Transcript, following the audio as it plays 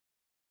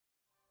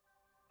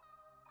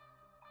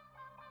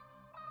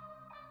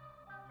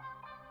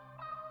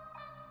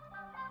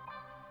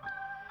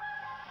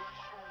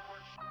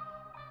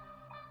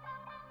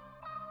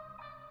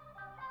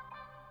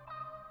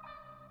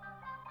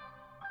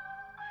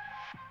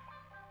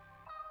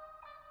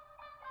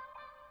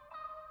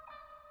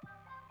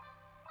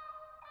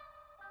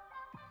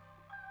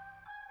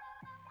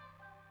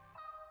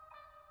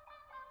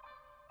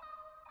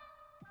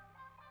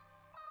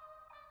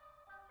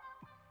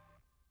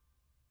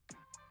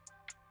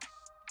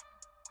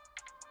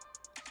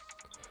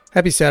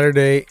Happy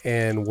Saturday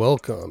and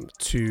welcome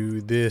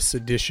to this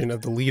edition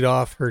of the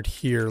Leadoff, heard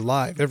here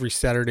live every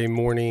Saturday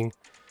morning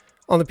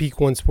on the Peak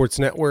One Sports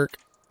Network.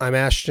 I'm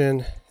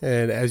Ashton,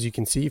 and as you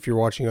can see, if you're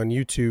watching on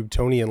YouTube,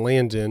 Tony and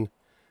Landon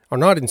are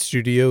not in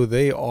studio.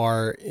 They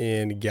are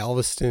in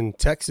Galveston,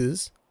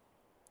 Texas.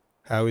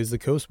 How is the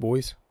coast,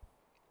 boys?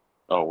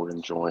 Oh, we're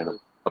enjoying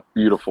a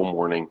beautiful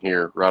morning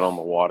here, right on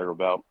the water,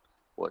 about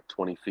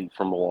 20 feet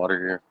from the water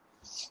here,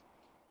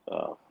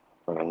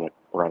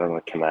 right on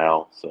a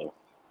canal. So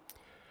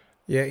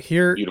Yeah,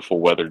 here beautiful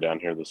weather down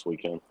here this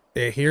weekend.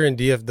 here in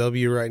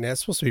DFW right now,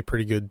 it's supposed to be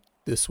pretty good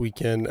this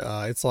weekend.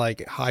 It's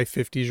like high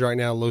 50s right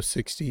now, low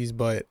 60s,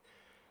 but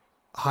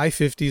high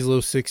 50s,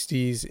 low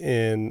 60s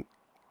in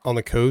on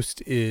the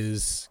coast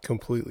is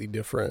completely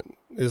different.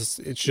 It's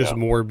just Yeah,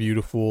 more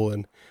beautiful,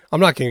 and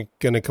I'm not going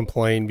to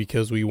complain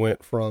because we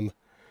went from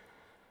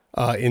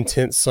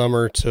intense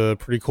summer to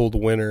pretty cold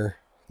winter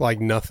like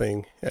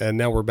nothing, and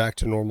now we're back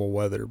to normal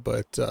weather.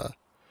 But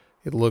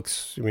it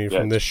looks, I mean, yeah,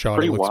 from it's this shot,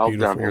 it pretty looks wild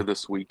down here beautiful.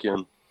 this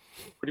weekend.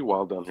 Pretty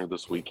wild down here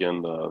this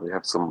weekend. They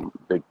have some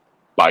big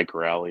bike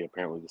rally.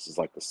 Apparently, this is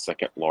like the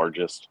second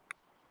largest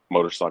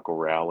motorcycle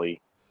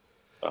rally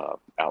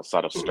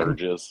outside of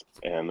Sturgis,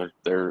 and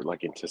they're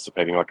like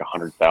anticipating like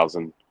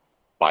 100,000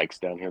 bikes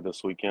down here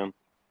this weekend.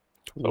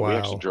 So we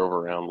actually Wow. drove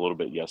around a little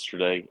bit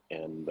yesterday,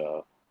 and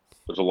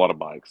there's a lot of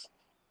bikes,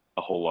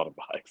 a whole lot of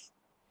bikes.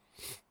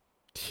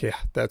 Yeah,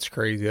 that's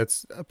crazy.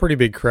 That's a pretty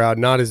big crowd.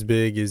 Not as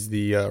big as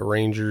the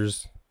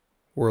Rangers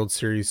World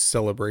Series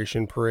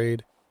celebration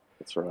parade.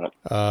 That's right.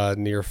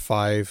 Near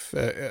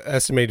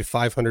estimated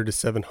 500 to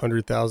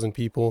 700,000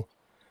 people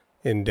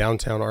in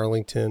downtown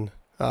Arlington.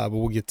 But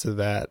we'll get to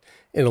that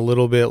in a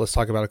little bit. Let's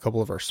talk about a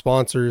couple of our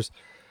sponsors.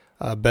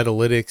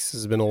 Betalytics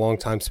has been a long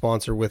time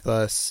sponsor with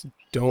us.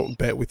 Don't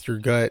bet with your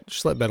gut.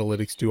 Just let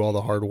Betalytics do all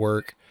the hard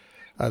work.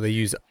 They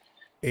use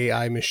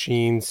AI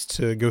machines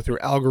to go through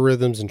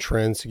algorithms and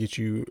trends to get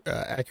you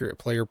accurate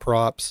player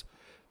props,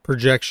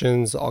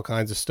 projections, all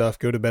kinds of stuff.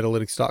 Go to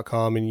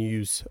betalytics.com and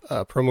use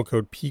promo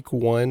code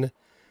PEAK1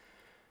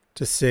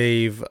 to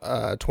save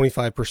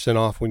 25%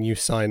 off when you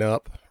sign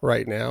up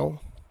right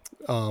now.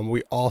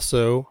 We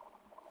also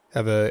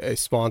have a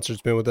sponsor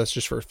that's been with us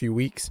just for a few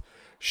weeks,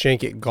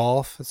 Shank It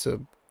Golf.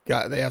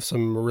 They have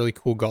some really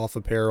cool golf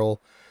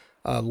apparel,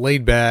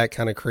 laid back,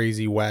 kind of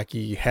crazy,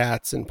 wacky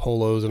hats and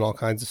polos and all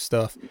kinds of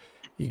stuff.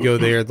 You go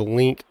there. The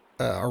link,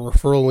 our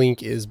referral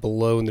link is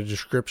below in the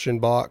description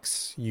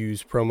box.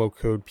 Use promo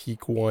code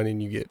PEAK1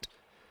 and you get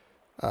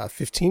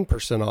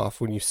 15%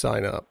 off when you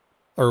sign up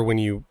or when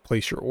you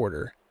place your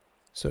order.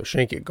 So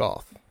Shank It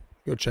Golf,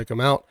 go check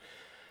them out.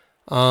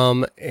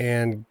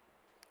 And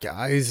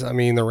guys, I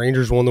mean, the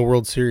Rangers won the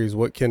World Series.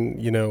 What can,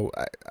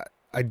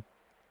 I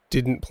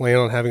didn't plan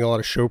on having a lot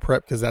of show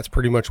prep because that's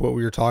pretty much what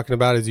we were talking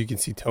about. As you can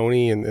see,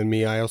 Tony and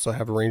me, I also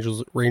have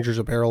Rangers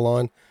apparel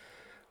on.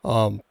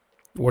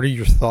 What are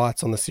your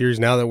thoughts on the series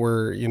now that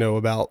we're,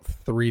 about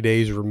 3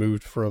 days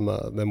removed from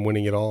them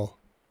winning it all?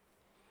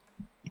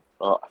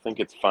 I think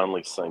it's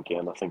finally sunk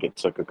in. I think it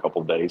took a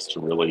couple days to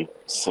really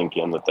sink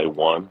in that they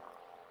won.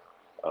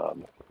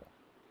 Um,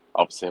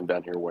 Obviously, I'm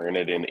down here wearing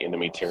it in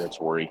enemy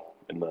territory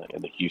in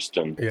the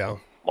Houston Yeah.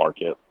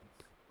 market,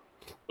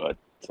 but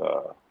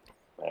uh,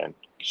 man,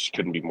 just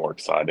couldn't be more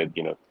excited.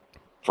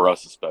 For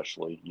us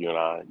especially, you and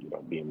I,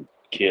 being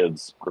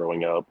kids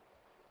growing up,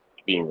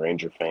 being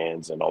Ranger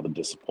fans, and all the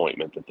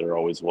disappointment that there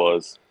always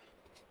was.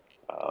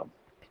 Um,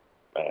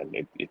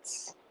 and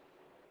it's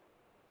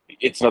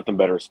nothing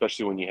better,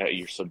 especially when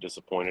you're so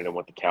disappointed in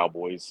what the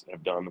Cowboys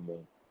have done in the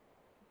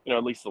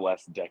at least the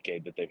last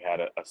decade that they've had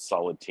a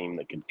solid team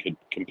that could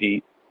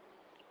compete.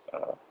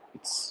 Uh,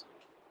 it's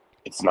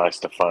it's nice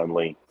to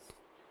finally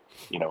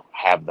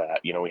have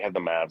that. We had the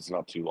Mavs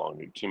not too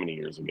many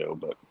years ago,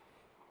 but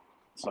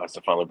it's nice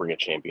to finally bring a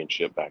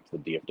championship back to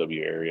the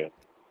DFW area.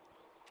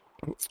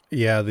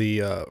 Yeah,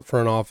 the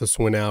front office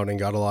went out and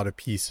got a lot of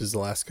pieces the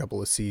last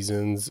couple of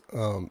seasons.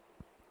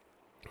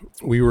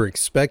 We were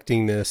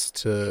expecting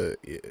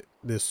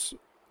this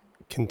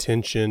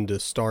contention to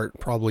start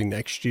probably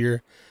next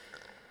year,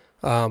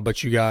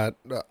 but you got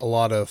a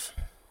lot of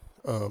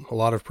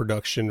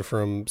production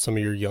from some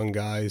of your young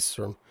guys,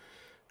 from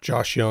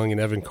Josh Young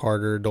and Evan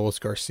Carter, Dolis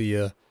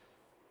Garcia,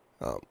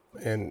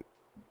 and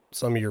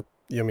some of your.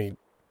 I mean,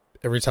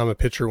 every time a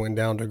pitcher went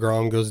down,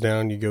 DeGrom goes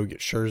down. You go get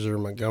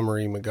Scherzer,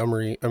 Montgomery.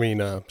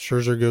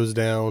 Scherzer goes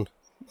down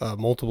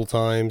multiple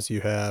times.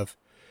 You have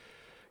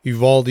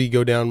Uvalde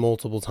go down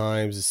multiple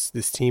times.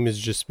 This team has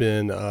just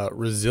been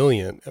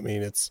resilient. I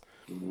mean,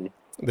 Mm-hmm.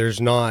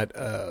 there's not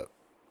a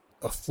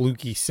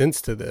fluky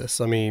sense to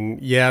this. I mean,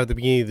 yeah, at the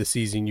beginning of the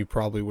season, you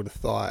probably would have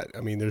thought.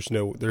 I mean, there's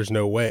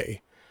no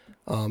way.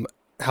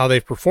 How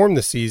they've performed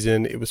this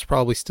season, it was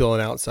probably still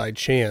an outside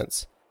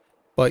chance.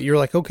 But you're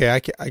like, okay,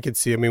 I could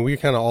see. I mean, we were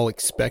kind of all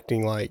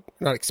expecting, like,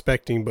 not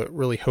expecting, but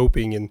really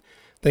hoping and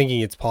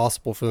thinking it's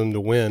possible for them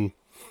to win.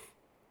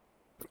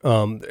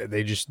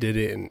 They just did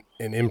it in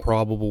an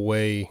improbable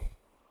way,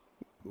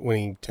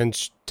 winning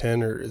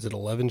 10 or is it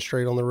 11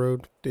 straight on the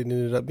road? It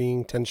ended up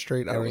being 10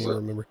 straight. I That don't was even it.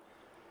 remember.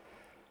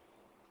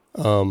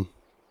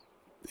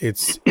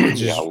 It's Yeah,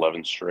 just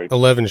 11 straight.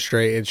 11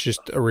 straight. It's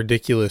just a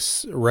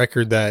ridiculous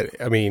record that,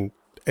 I mean,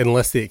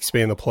 unless they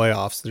expand the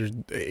playoffs,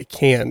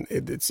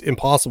 it's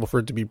impossible for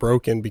it to be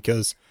broken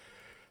because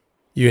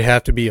you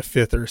have to be a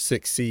fifth or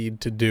sixth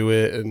seed to do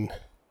it, and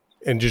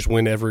just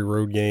win every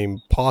road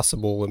game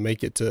possible and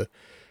make it to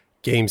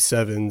game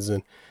sevens.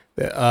 And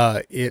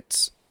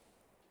it's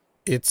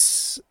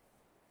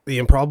the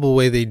improbable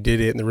way they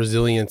did it and the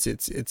resilience.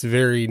 It's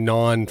very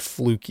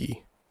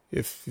non-fluky,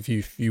 if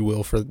you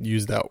will, for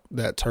use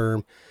that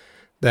term.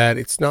 That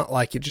it's not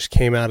like it just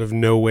came out of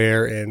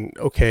nowhere and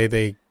okay,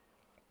 they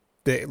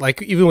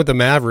like, even with the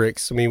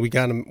Mavericks. I mean,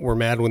 we're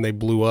mad when they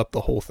blew up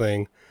the whole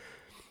thing,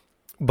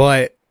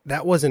 but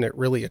that wasn't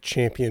really a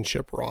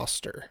championship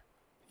roster.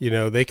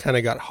 They kind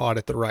of got hot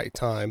at the right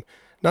time.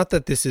 Not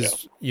that this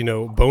is,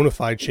 bona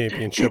fide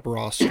championship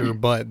roster,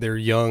 but they're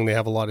young. They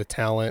have a lot of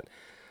talent.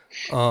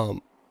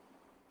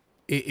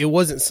 It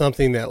wasn't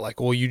something that like,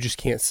 well, you just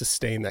can't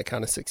sustain that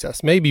kind of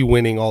success. Maybe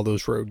winning all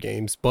those road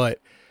games, but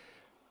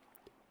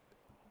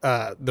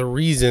the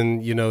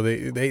reason,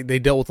 they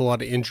dealt with a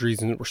lot of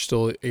injuries and were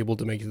still able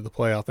to make it to the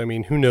playoff. I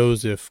mean, who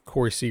knows if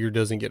Corey Seager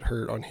doesn't get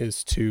hurt on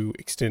his 2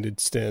 extended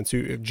stints,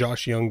 if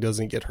Josh Young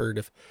doesn't get hurt,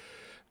 if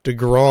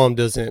DeGrom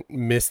doesn't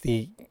miss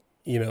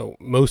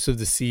most of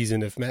the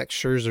season, if Max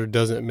Scherzer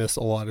doesn't miss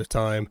a lot of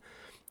time.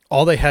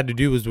 All they had to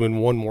do was win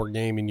one more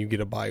game and you get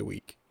a bye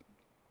week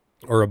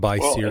or a bye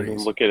series. And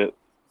then look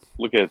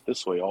at it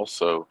this way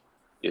also,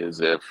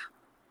 is if,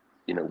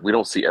 we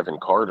don't see Evan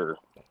Carter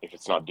if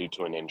it's not due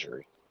to an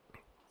injury.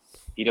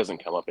 He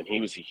doesn't come up, and he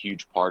was a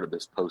huge part of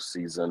this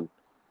postseason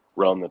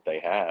run that they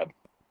had.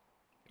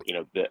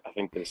 I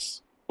think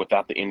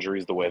without the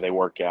injuries, the way they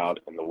work out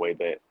and the way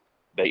that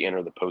they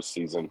enter the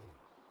postseason,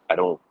 I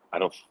don't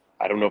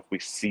know if we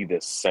see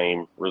this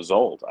same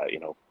result.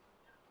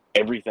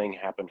 Everything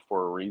happened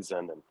for a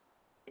reason,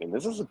 and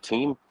this is a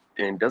team,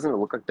 and doesn't it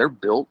look like they're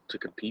built to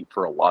compete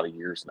for a lot of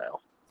years now?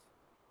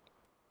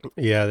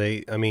 Yeah,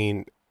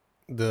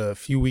 the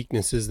few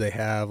weaknesses they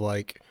have,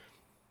 like,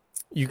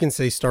 you can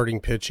say starting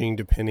pitching,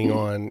 depending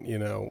on,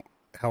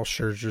 how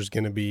Scherzer's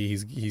going to be.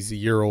 He's a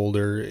year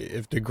older.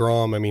 If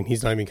DeGrom, I mean,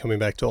 he's not even coming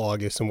back till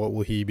August, and what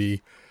will he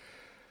be?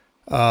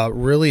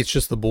 Really, it's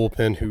just the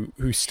bullpen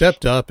who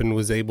stepped up and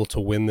was able to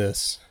win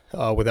this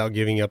without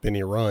giving up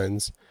any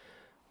runs.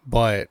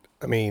 But,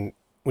 I mean,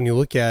 when you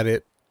look at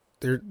it,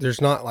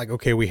 there's not like,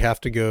 okay, we have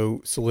to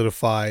go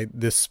solidify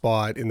this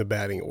spot in the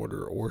batting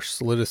order or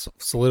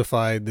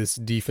solidify this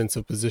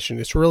defensive position.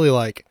 It's really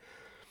like,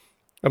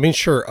 I mean,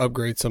 sure,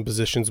 upgrade some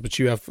positions, but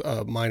you have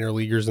minor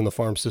leaguers in the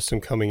farm system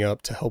coming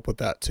up to help with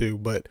that too.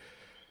 But,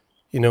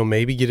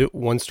 maybe get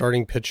one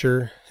starting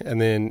pitcher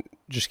and then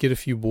just get a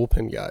few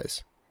bullpen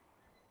guys.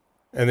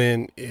 And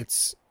then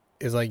it's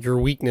like your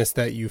weakness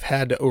that you've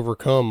had to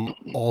overcome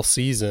all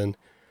season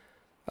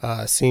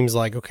seems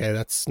like, okay,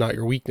 that's not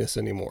your weakness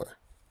anymore.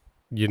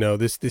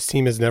 This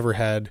team has never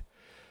had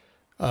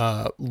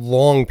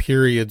long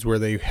periods where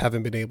they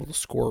haven't been able to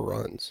score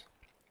runs.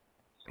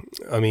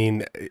 I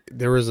mean,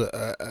 there was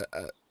a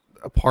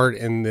part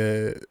in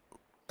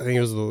I think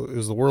it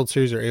was the World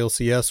Series or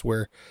ALCS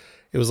where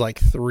it was like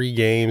 3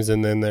 games,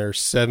 and then their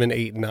 7,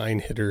 8, 9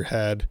 hitter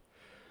had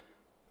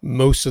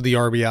most of the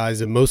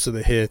RBIs and most of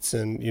the hits,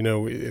 and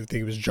I think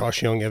it was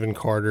Josh Young, Evan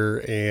Carter,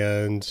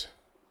 and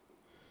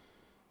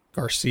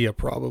Garcia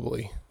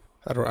probably.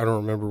 I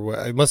don't remember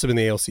what. It must have been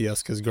the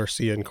ALCS because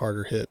Garcia and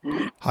Carter hit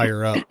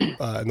higher up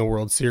in the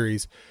World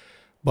Series.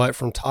 But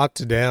from top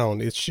to down,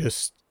 it's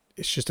just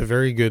a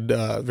very good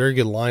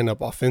lineup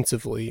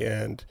offensively,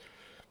 and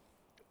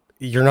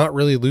you're not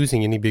really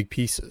losing any big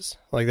pieces.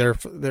 Like there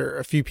are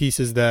a few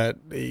pieces that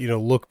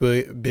look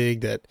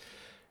big that,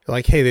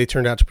 like, hey, they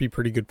turned out to be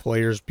pretty good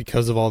players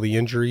because of all the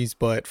injuries,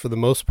 but for the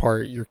most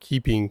part, you're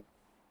keeping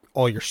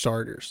all your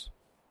starters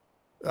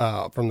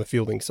from the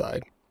fielding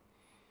side.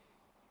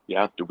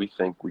 Yeah, do we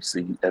think we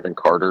see Evan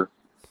Carter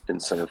in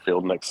center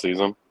field next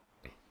season?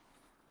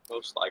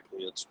 Most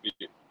likely it's be,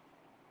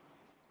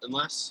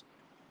 unless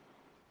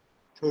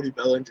Cody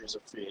Bellinger is a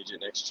free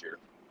agent next year.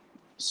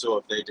 So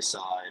if they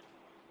decide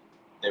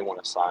they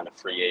want to sign a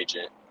free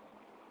agent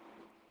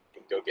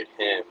and go get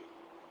him,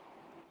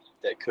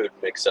 that could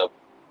mix up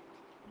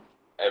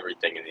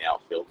everything in the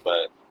outfield.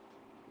 But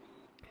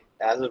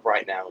as of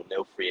right now,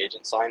 no free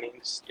agent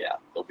signings. Yeah,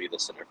 they'll be the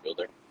center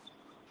fielder.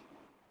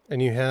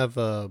 And you have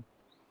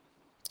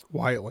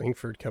Wyatt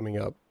Langford coming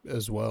up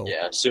as well.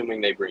 Yeah, assuming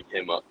they bring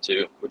him up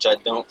too, which I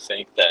don't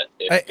think that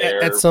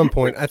at some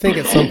point. I think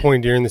at some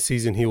point during the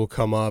season he will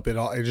come up.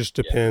 It just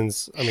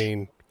depends. Yeah. I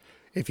mean,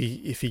 if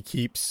he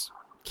keeps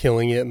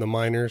killing it in the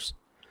minors.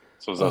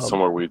 So is that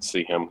somewhere we'd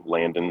see him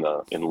land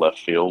in left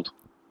field?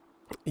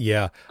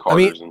 Yeah,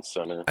 Carter's in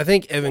center. I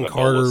think Evan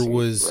Carter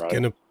was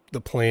right.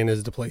 The plan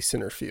is to play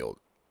center field.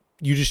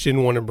 You just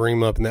didn't want to bring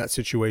him up in that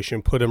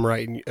situation, put him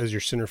right as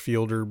your center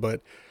fielder,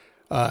 but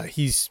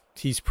he's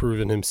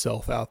proven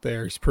himself out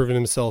there. He's proven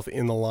himself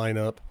in the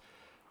lineup,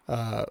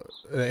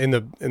 in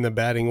the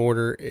batting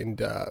order,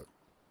 and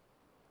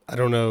I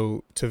don't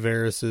know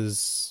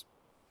Taveras'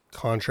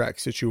 contract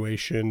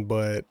situation,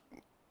 but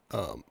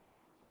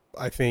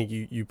I think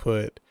you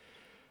put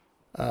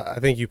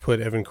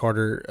Evan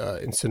Carter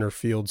in center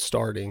field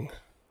starting.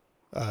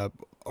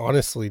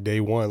 Honestly, day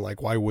one,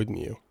 like why wouldn't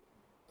you?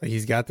 Like,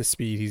 he's got the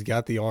speed, he's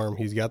got the arm,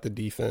 he's got the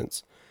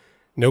defense,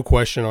 no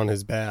question on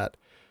his bat.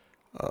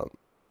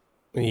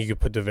 And you could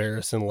put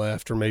Tavares in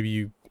left, or maybe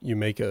you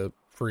make a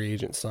free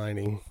agent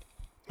signing.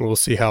 We'll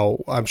see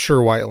how. I'm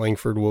sure Wyatt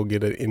Langford will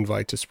get an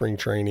invite to spring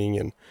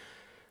training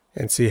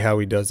and see how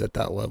he does at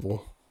that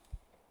level.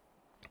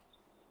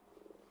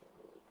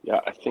 Yeah,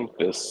 I think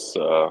this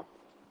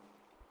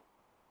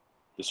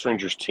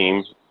Rangers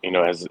team,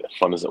 as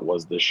fun as it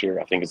was this year,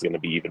 I think is going to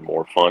be even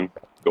more fun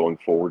going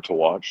forward to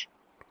watch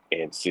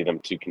and see them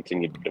to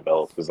continue to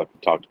develop. Because, like we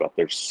talked about,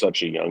 they're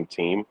such a young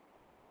team.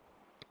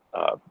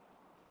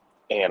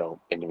 And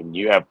when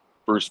you have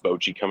Bruce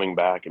Bochy coming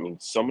back, I mean,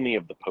 so many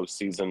of the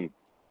postseason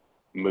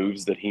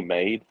moves that he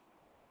made,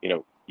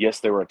 yes,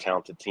 they were a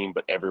talented team,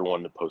 but everyone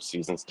in the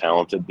postseason's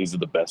talented. These are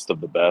the best of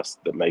the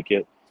best that make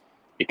it.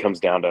 It comes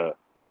down to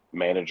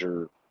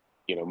manager,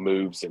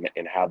 moves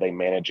and how they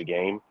manage a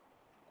game.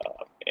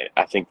 And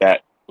I think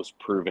that was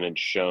proven and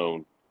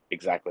shown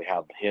exactly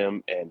how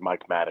him and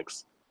Mike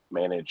Maddox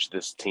managed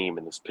this team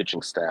and this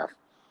pitching staff.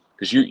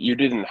 Because you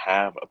didn't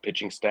have a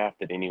pitching staff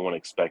that anyone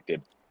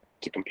expected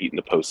to compete in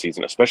the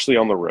postseason, especially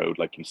on the road,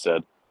 like you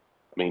said.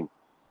 I mean,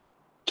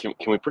 can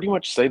we pretty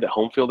much say that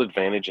home field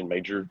advantage in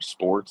major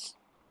sports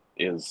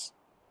is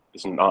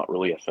not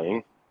really a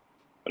thing?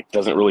 Like,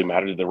 doesn't really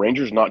matter. Did the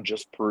Rangers not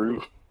just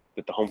prove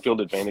that the home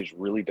field advantage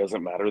really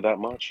doesn't matter that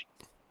much?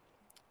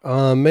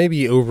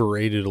 Maybe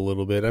overrated a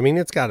little bit. I mean,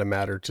 it's got to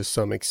matter to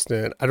some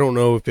extent. I don't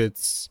know if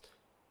it's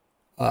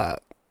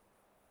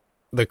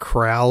the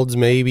crowds,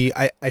 maybe.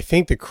 I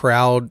think the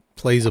crowd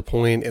plays a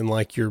point in,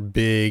 like, your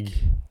big,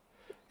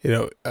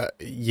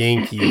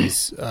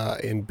 Yankees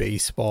in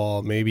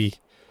baseball, maybe.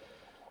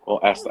 Well,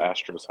 ask the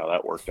Astros how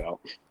that worked out.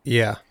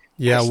 Yeah.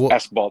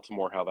 Ask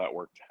Baltimore how that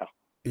worked out.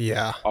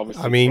 Yeah.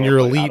 Obviously, I mean, you're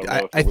elite.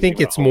 I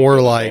think it's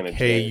more like,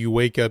 hey, you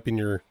wake up in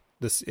your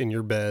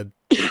bed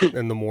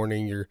in the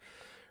morning, your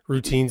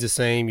routine's the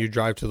same, you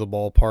drive to the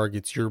ballpark,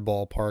 it's your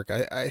ballpark.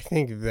 I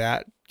think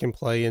that can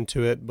play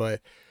into it,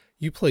 but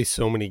you play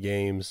so many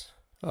games,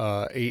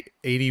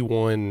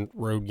 81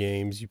 road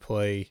games you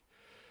play.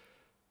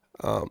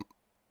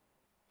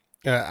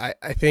 I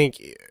think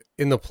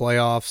in the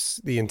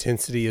playoffs, the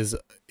intensity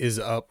is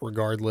up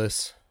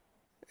regardless.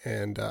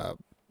 And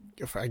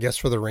I guess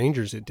for the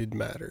Rangers, it did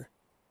matter.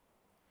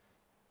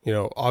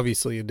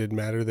 Obviously it did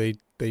matter. They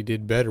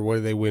did better. What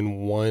did they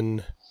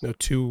win?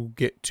 Two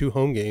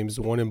home games,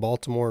 one in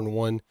Baltimore and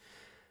one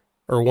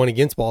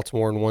against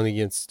Baltimore and one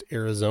against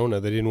Arizona.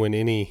 They didn't win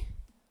any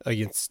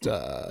against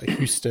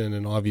Houston,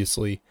 and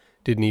obviously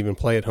didn't even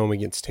play at home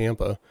against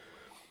Tampa.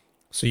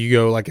 So you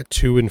go like a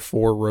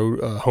 2-4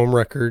 road home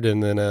record,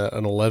 and then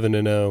an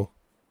 11-0.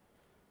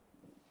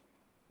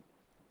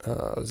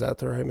 Is that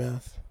the right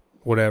math?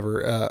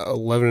 Whatever.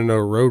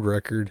 11-0 road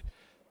record.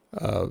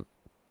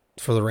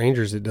 For the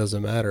Rangers, it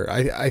doesn't matter.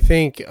 I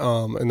think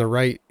in the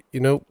right,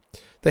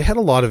 they had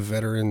a lot of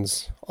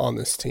veterans on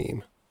this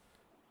team.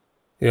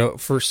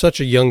 For such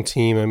a young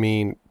team, I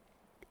mean,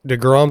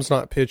 DeGrom's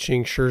not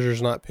pitching,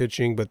 Scherzer's not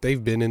pitching, but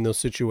they've been in those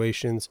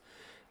situations.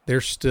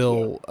 They're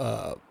still,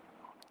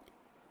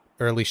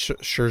 or at least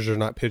Scherzer's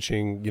not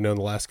pitching, in the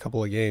last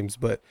couple of games,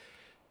 but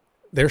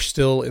they're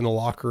still in the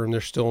locker room.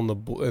 They're still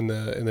in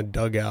the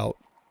dugout,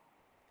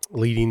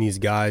 leading these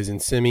guys. And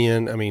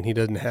Semien, I mean, he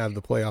doesn't have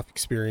the playoff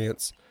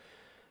experience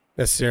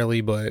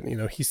necessarily, but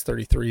he's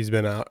 33. He's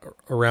been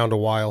around a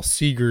while.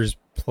 Seager's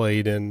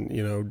played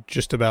in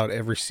just about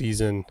every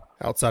season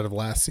outside of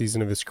last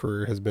season of his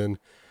career has been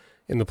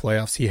in the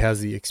playoffs. He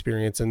has the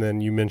experience. And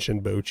then you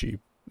mentioned Bochy.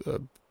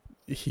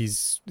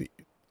 He's the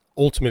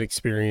ultimate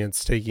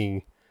experience,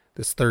 taking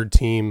this third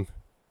team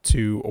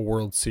to a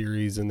World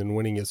Series and then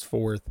winning his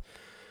fourth.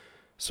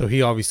 So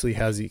he obviously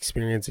has the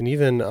experience. And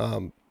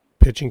even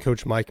pitching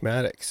coach Mike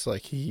Maddox,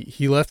 like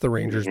he left the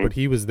Rangers, but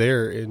he was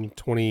there in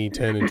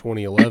 2010 and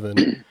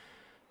 2011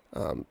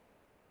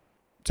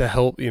 to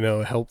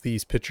help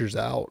these pitchers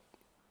out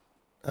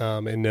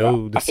and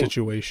know the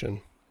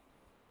situation.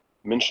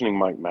 Mentioning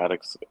Mike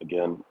Maddox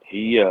again,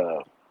 he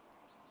I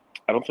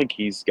don't think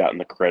he's gotten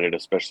the credit,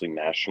 especially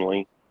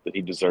nationally, that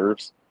he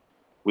deserves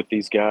with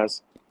these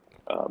guys.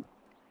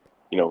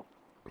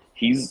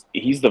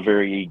 He's the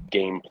very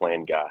game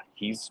plan guy.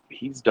 He's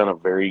done a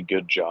very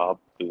good job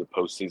through the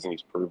postseason.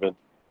 He's proven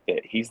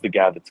that he's the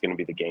guy that's going to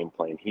be the game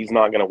plan. He's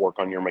not going to work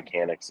on your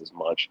mechanics as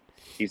much.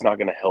 He's not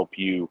going to help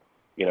you,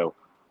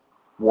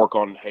 work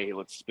on, hey,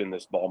 let's spin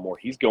this ball more.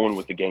 He's going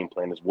with the game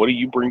plan. Is what do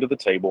you bring to the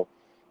table?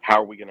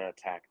 How are we going to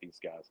attack these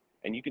guys?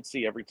 And you could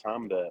see every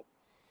time that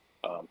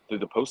through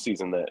the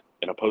postseason that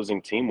an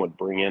opposing team would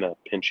bring in a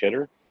pinch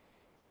hitter,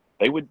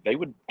 they would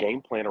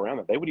game plan around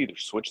it. They would either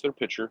switch their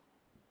pitcher,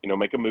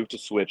 make a move to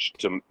switch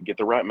to get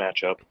the right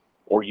matchup,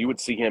 or you would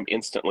see him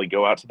instantly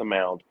go out to the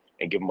mound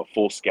and give him a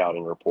full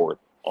scouting report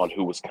on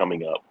who was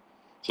coming up.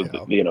 So,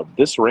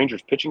 this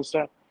Rangers pitching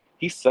staff,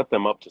 he set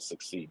them up to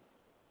succeed.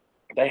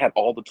 they had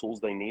all the tools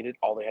they needed.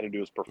 All they had to do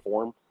was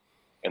perform,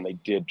 and they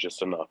did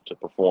just enough to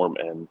perform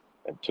and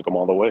took them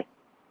all the way.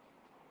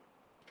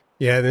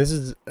 Yeah, this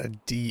is a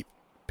deep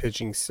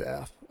pitching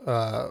staff.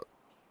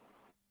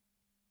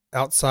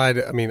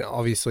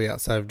 Obviously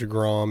outside of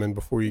DeGrom and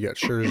before you got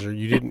Scherzer,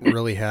 you didn't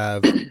really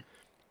have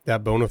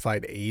that bona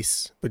fide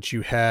ace, but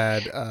you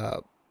had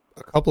a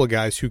couple of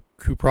guys who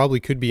probably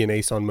could be an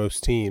ace on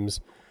most teams,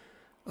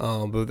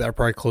 but they're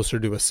probably closer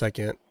to a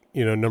second,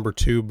 number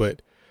two.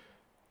 But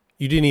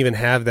you didn't even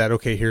have that.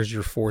 Okay, here's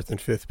your fourth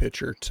and fifth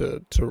pitcher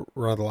to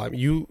run the line.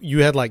 You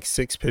had like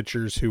six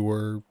pitchers who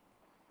were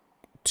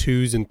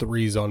twos and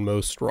threes on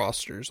most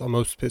rosters, on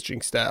most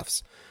pitching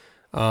staffs.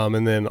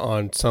 And then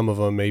on some of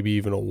them, maybe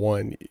even a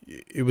one.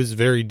 It was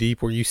very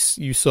deep where you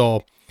saw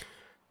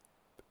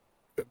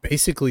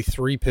basically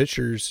three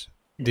pitchers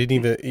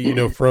didn't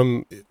even,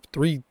 from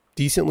three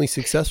decently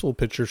successful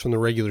pitchers from the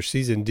regular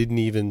season didn't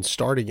even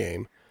start a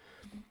game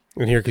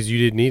in here because you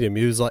didn't need him.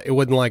 It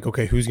wasn't like,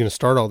 okay, who's going to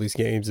start all these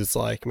games? It's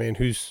like, man,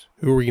 who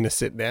are we going to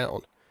sit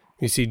down?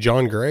 You see,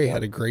 John Gray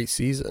had a great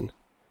season,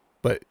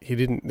 but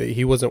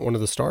he wasn't one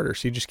of the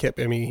starters. He just kept,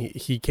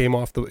 he came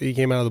out of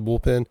the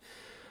bullpen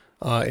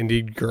and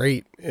did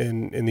great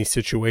in these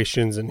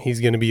situations, and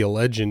he's going to be a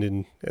legend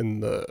in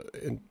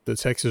the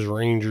Texas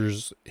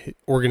Rangers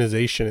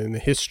organization and the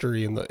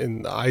history in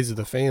the eyes of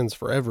the fans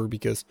forever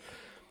because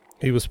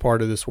he was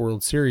part of this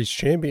World Series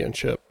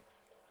championship.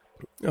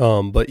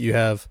 But you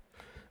have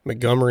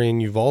Montgomery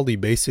and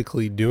Uvalde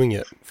basically doing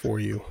it for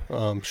you.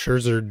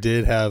 Scherzer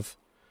did have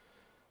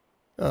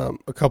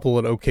a couple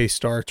of okay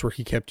starts where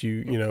he kept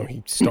you,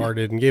 he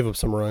started and gave up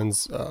some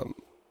runs.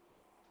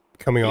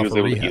 Coming off of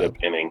rehab, he was able to eat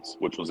up innings,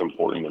 which was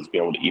important, is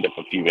being able to eat up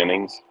a few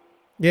innings.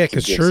 Yeah,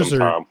 because Scherzer some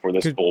time for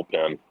this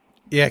bullpen.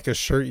 Yeah, because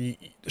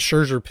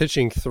Scherzer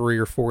pitching 3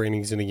 or 4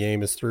 innings in a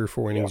game is 3 or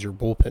 4 innings your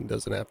bullpen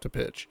doesn't have to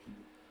pitch.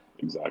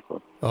 Exactly.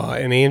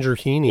 And Andrew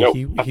Heaney,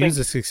 he was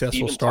a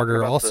successful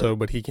starter also,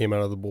 but he came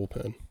out of the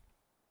bullpen.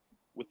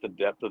 With the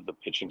depth of the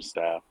pitching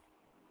staff,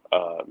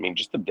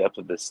 just the depth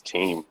of this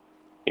team.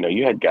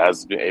 You had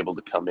guys being able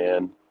to come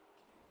in.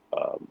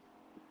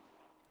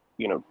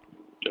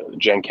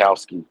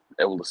 Jankowski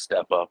able to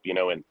step up,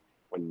 and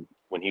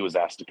when he was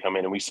asked to come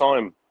in, and we saw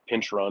him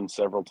pinch run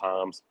several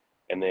times,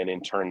 and then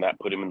in turn that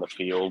put him in the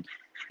field,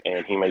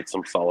 and he made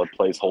some solid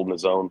plays holding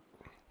his own.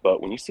 But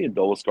when you see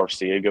Adolis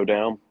Garcia go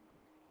down,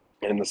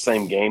 and in the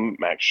same game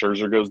Max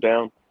Scherzer goes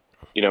down,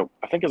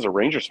 I think as a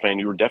Rangers fan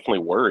you were definitely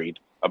worried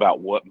about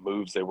what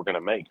moves they were going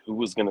to make, who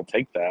was going to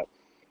take that.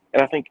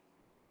 And I think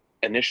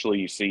initially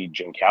you see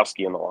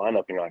Jankowski in the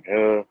lineup, and you're like,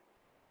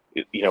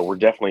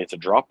 it's a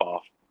drop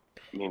off.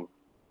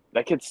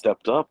 That kid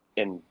stepped up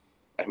and,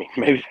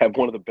 maybe had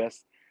one of the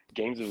best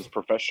games of his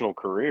professional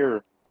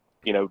career,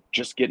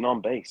 just getting on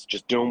base,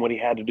 just doing what he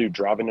had to do,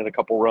 driving in a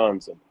couple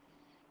runs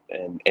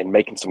and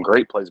making some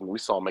great plays. We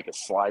saw him make a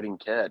sliding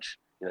catch,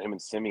 him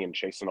and Semien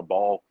chasing a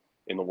ball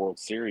in the World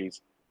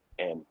Series,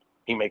 and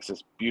he makes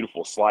this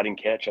beautiful sliding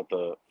catch at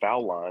the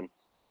foul line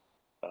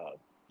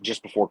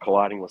just before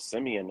colliding with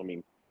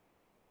Semien.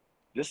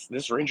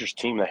 This Rangers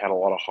team, they had a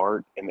lot of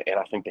heart, and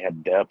I think they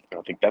had depth, and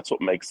I think that's what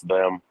makes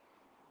them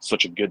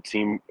such a good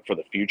team for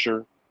the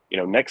future.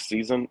 Next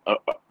season,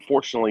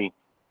 unfortunately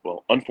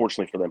for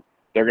them,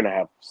 they're going to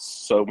have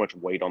so much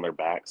weight on their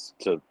backs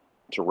to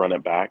run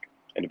it back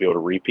and to be able to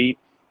repeat.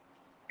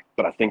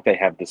 But I think they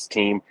have this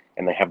team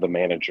and they have the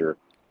manager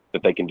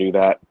that they can do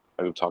that.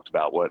 We've talked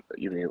about what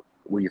do you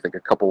think? A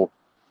couple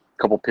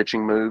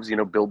pitching moves,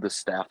 build this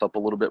staff up a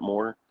little bit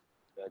more.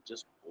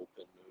 Just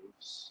bullpen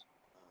moves.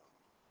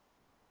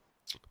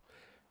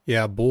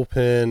 Yeah,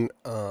 bullpen.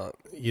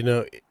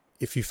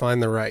 If you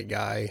find the right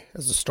guy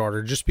as a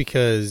starter, just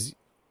because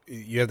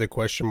you have the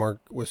question mark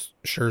with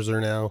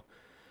Scherzer now,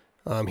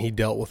 he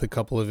dealt with a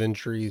couple of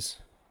injuries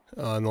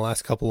in the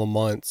last couple of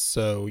months,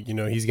 so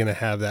he's going to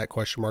have that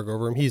question mark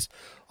over him. He's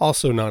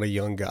also not a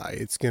young guy.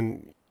 It's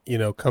going,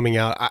 coming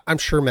out. I'm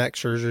sure Max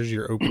Scherzer's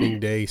your opening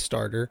day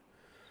starter.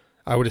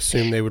 I would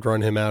assume they would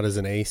run him out as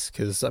an ace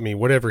because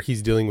whatever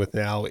he's dealing with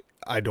now,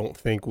 I don't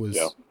think was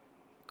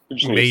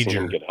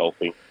major. Get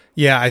healthy.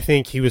 Yeah, I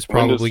think he was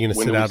probably going to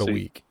sit out a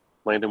week.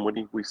 Landon, when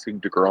do we see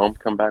DeGrom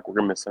come back? We're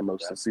going to miss him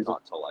most of the season.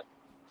 Not until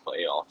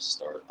playoffs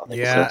start. I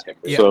think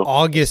September. So,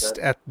 August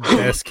at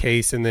best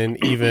case, and then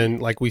even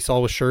like we saw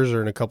with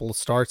Scherzer in a couple of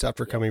starts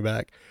after coming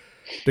back,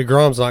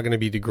 DeGrom's not going to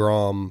be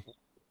DeGrom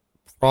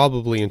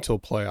probably until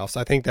playoffs.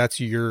 I think that's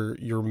your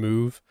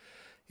move.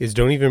 Is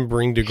don't even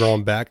bring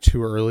DeGrom back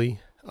too early,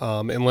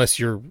 unless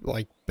you're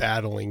like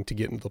battling to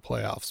get into the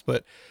playoffs.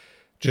 But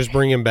just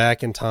bring him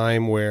back in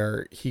time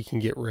where he can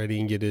get ready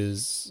and get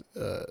his,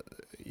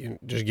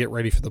 just get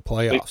ready for the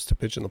playoffs, to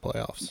pitch in the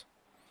playoffs.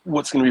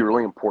 What's going to be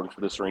really important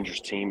for this Rangers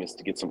team is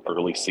to get some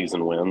early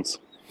season wins,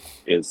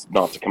 is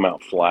not to come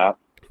out flat,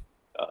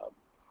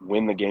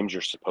 win the games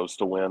you're supposed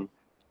to win.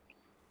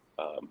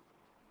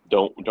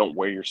 Don't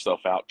wear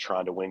yourself out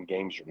trying to win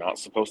games you're not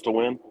supposed to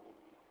win.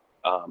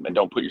 And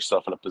don't put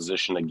yourself in a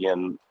position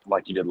again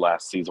like you did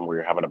last season where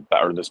you're having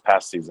or this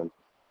past season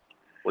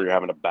where you're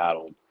having a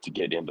battle to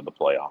get into the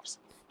playoffs.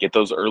 Get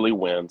those early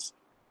wins,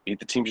 beat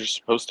the teams you're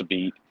supposed to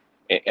beat,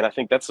 and I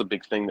think that's the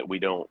big thing that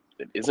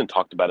isn't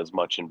talked about as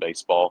much in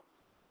baseball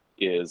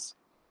is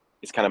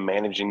kind of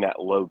managing that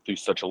load through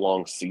such a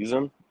long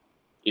season.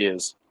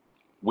 Is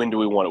when do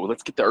we want it? Well,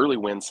 let's get the early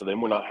wins so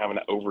then we're not having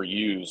to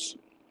overuse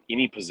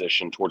any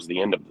position towards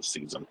the end of the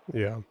season.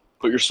 Yeah.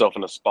 Put yourself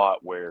in a spot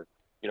where,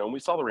 when we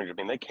saw the Rangers,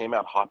 I mean, they came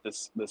out hot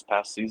this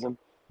past season,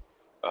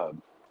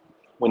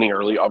 winning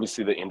early.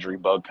 Obviously, the injury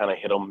bug kind of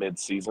hit them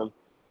mid-season,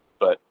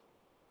 but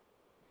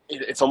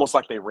it's almost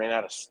like they ran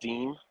out of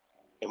steam,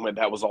 and when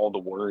that was all the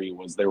worry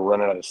was they were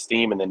running out of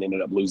steam, and then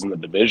ended up losing the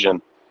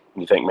division.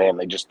 And you think, man,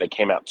 they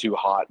came out too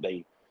hot.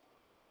 They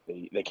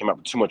came out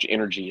with too much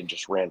energy and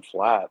just ran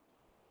flat.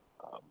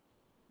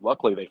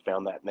 Luckily, they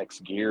found that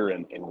next gear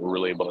and were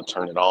really able to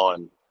turn it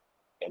on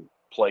and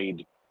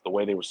played the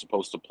way they were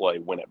supposed to play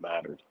when it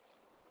mattered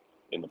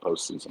in the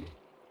postseason.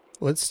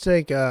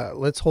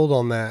 Let's hold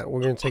on that.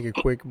 We're going to take a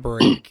quick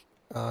break.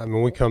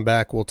 When we come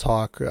back, we'll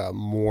talk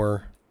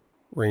more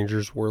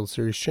Rangers World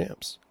Series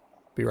champs.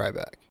 Be right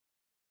back.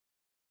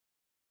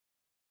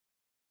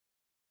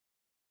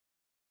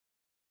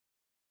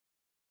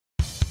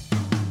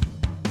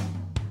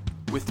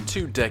 With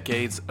 2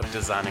 decades of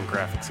design and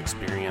graphics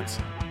experience,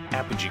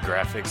 Apogee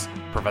Graphics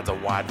provides a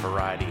wide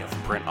variety of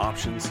print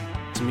options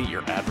to meet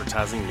your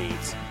advertising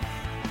needs.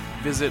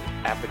 Visit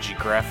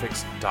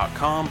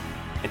apogeegraphics.com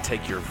and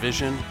take your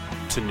vision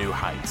to new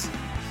heights.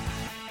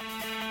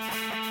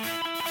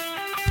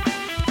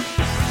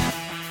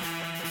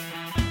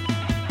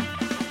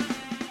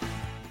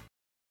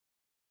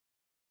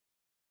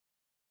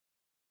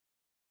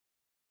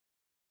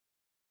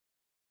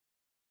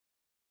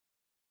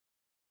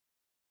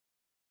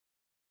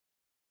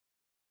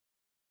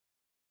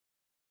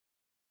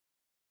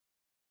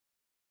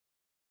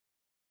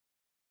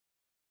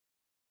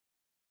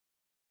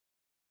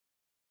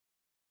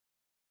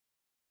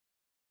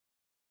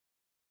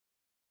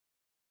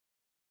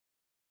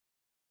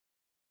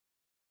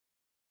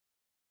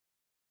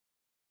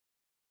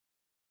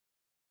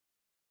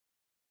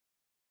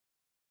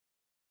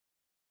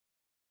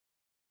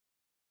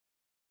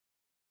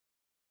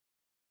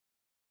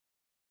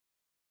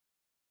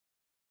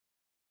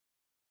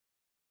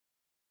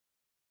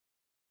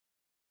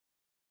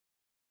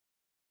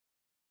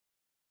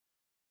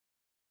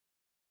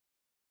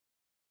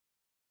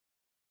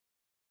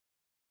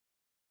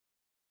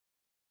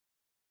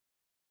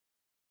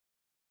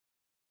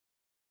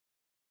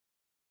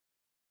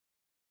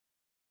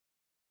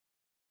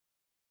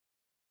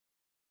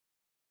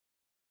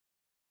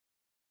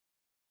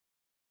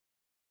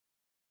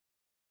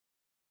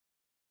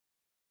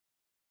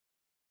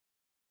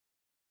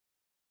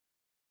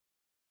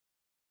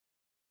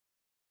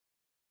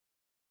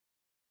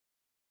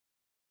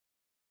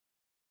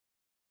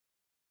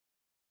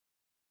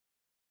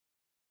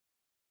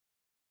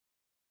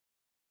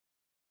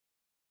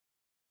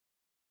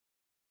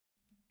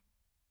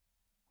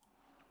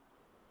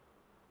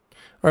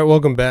 All right,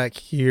 welcome back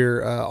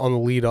here on the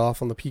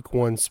Leadoff on the Peak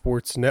One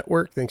Sports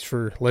Network. Thanks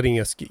for letting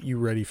us get you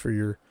ready for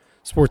your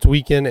sports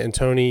weekend. And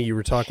Tony, you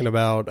were talking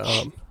about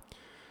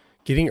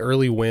getting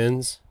early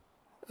wins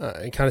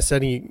and kind of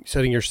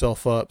setting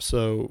yourself up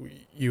so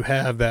you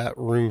have that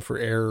room for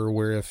error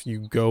where if you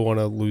go on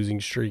a losing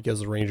streak,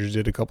 as the Rangers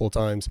did a couple of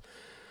times,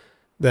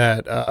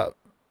 that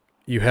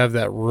you have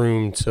that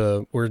room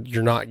to where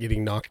you're not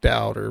getting knocked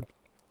out or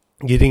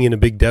getting in a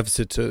big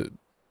deficit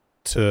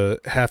to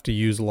have to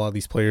use a lot of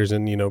these players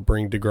and,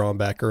 bring DeGrom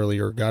back early,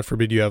 or God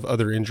forbid you have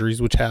other injuries,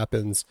 which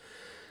happens,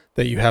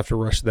 that you have to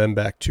rush them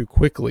back too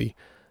quickly.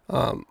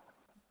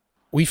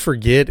 We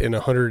forget in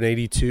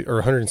 182 or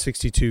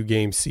 162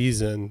 game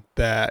season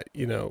that,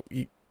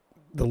 the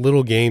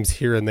little games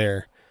here and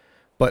there,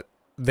 but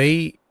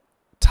they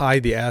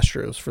tied the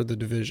Astros for the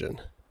division.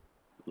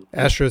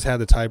 Astros had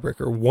the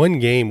tiebreaker. One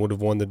game would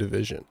have won the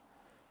division.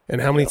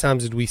 And how many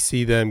times did we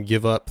see them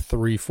give up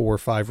 3, 4,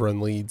 5 run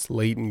leads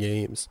late in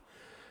games?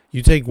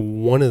 You take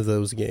one of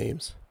those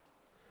games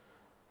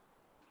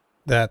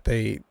that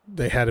they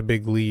had a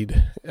big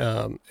lead,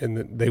 and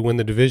they win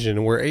the division.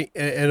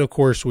 And of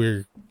course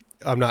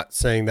I'm not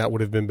saying that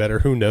would have been better.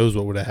 Who knows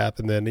what would have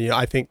happened then?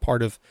 I think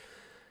part of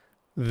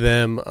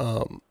them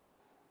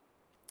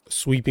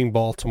sweeping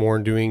Baltimore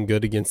and doing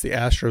good against the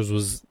Astros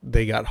was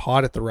they got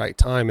hot at the right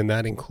time, and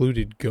that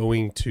included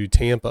going to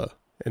Tampa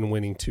and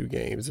winning 2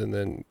 games, and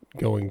then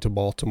going to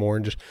Baltimore,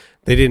 and just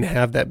they didn't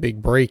have that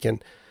big break.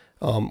 And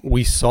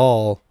we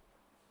saw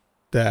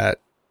that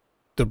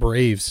the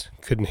Braves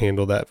couldn't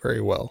handle that very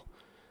well.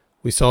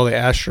 We saw the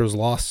Astros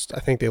lost. I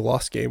think they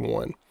lost game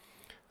 1.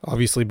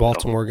 Obviously,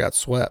 Baltimore got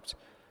swept.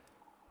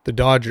 The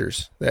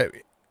Dodgers,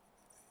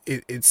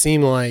 it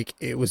seemed like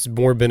it was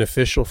more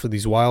beneficial for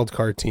these wild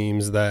card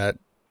teams that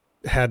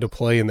had to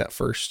play in that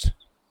first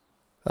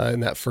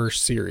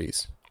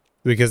series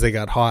because they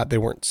got hot. They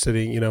weren't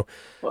sitting.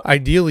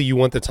 Ideally, you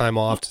want the time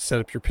off to set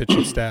up your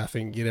pitching staff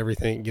and get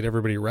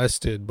everybody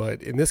rested.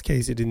 But in this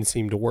case, it didn't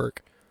seem to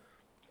work.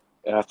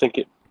 And I think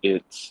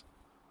it's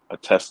a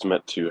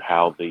testament to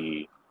how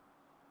the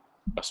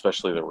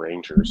especially the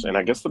Rangers, and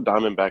I guess the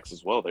Diamondbacks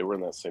as well. They were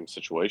in that same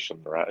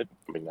situation, right?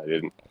 I mean, I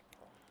didn't.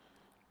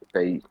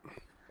 They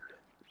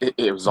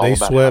it was all They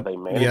about how swept. they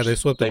Yeah, they managed.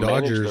 swept the They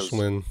managed Dodgers those.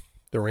 when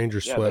the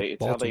Rangers Yeah, swept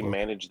it's how they Baltimore.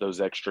 managed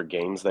those extra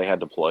games they had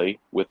to play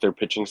with their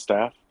pitching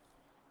staff.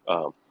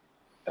 Um,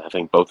 I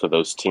think both of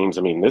those teams.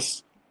 I mean,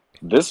 this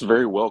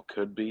very well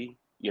could be.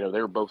 You know,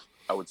 they were both,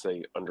 I would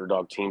say,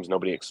 underdog teams.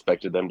 Nobody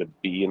expected them to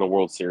be in the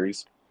World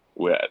Series.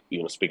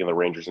 Speaking of the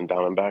Rangers and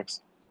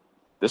Diamondbacks,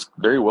 this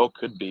very well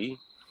could be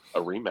a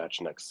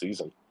rematch next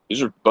season.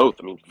 These are both,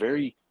 I mean,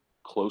 very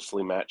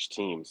closely matched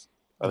teams.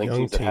 I think Young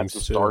teams that had some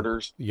teams too.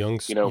 starters, Young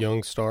you know,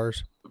 young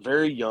stars.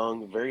 very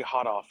young, very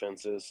hot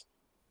offenses.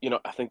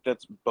 I think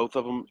that's both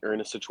of them are in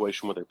a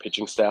situation where their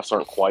pitching staffs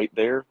aren't quite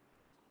there.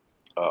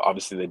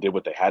 Obviously, they did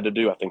what they had to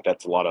do. I think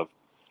that's a lot of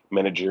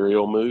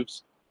managerial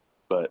moves,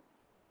 but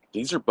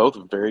these are both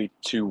very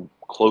two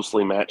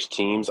closely matched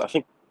teams. I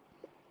think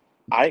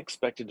I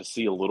expected to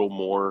see a little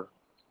more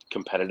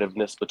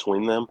competitiveness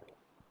between them.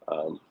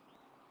 Um,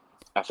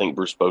 I think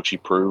Bruce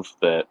Bochy proved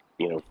that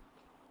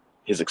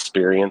his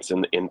experience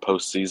in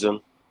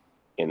postseason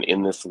and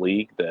in this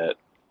league that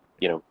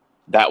you know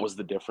that was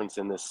the difference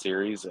in this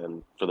series,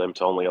 and for them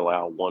to only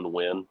allow one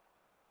win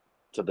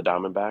to the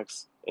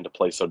Diamondbacks and to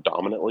play so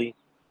dominantly.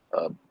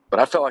 Uh, but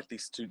I felt like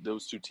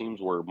those two teams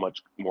were much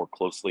more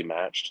closely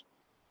matched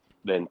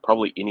than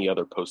probably any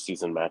other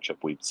postseason matchup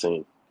we've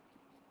seen.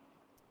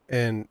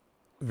 And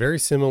very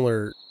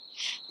similar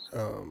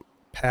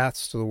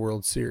paths to the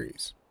World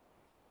Series.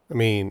 I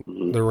mean,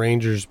 Mm-hmm. the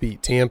Rangers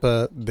beat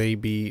Tampa. They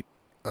beat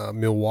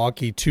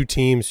Milwaukee, two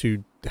teams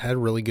who had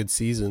really good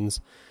seasons.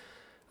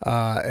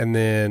 And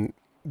then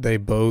they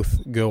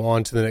both go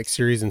on to the next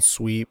series and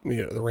sweep.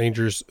 The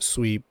Rangers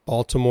sweep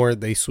Baltimore.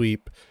 They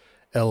sweep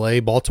LA.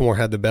 Baltimore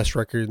had the best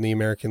record in the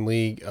American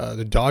League.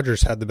 The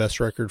Dodgers had the best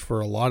record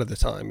for a lot of the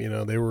time.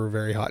 They were a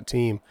very hot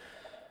team.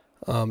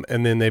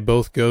 And then they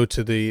both go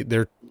to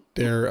their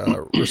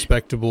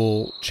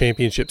respectable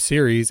championship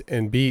series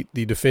and beat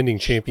the defending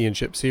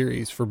championship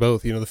series for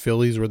both. The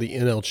Phillies were the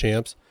NL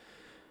champs,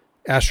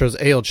 Astros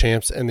AL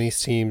champs, and these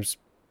teams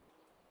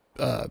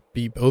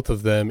beat both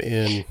of them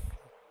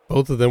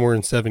both of them were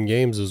in 7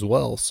 games as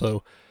well.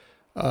 So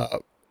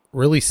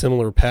really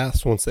similar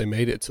paths once they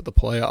made it to the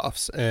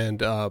playoffs. And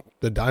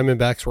the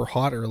Diamondbacks were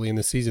hot early in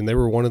the season. They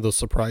were one of those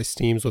surprise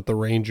teams with the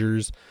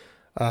Rangers.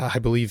 I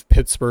believe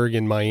Pittsburgh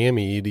and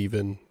Miami had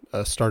even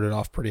started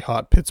off pretty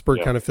hot.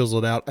 Pittsburgh kind of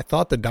fizzled out. I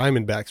thought the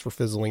Diamondbacks were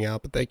fizzling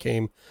out, but they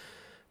came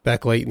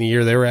back late in the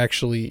year. They were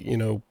actually,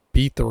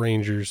 beat the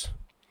Rangers.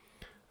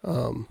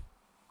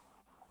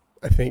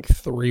 I think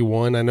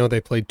 3-1. I know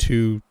they played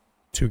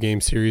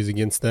two-game series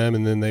against them,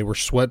 and then they were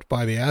swept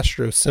by the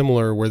Astros.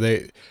 Similar, where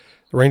the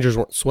Rangers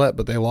weren't swept,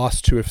 but they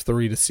lost 2 of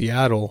 3 to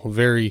Seattle. A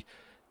very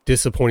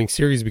disappointing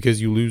series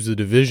because you lose the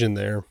division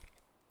there.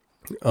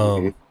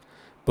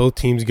 Both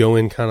teams go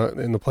in kind of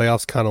in the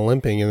playoffs kind of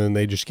limping, and then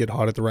they just get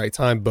hot at the right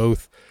time.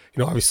 Both,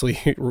 obviously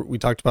we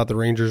talked about the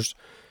Rangers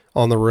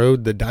on the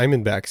road. The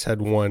Diamondbacks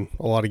had won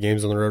a lot of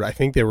games on the road. I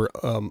think they were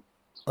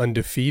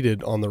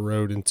undefeated on the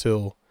road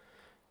until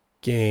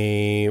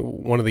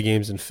one of the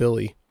games in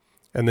Philly,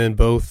 and then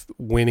both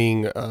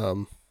winning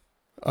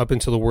up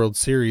until the World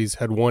Series,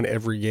 had won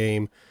every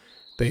game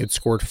they had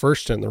scored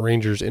first in. The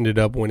Rangers ended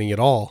up winning it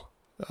all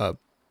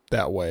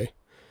that way.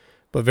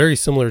 But very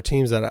similar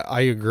teams that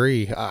I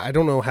agree. I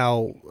don't know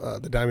how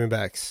the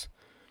Diamondbacks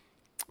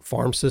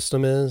farm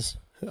system is,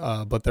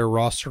 but their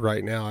roster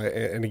right now,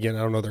 and again, I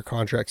don't know their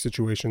contract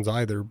situations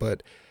either,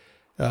 but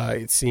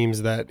it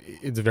seems that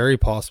it's very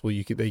possible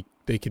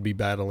they could be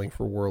battling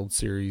for World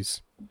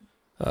Series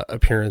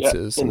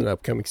appearances in the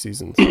upcoming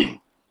seasons.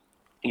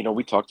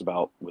 We talked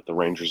about with the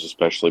Rangers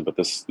especially, but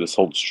this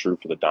holds true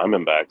for the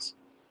Diamondbacks.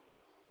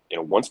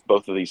 Once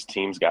both of these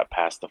teams got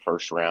past the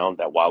first round,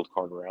 that wild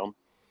card round,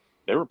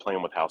 they were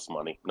playing with house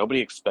money.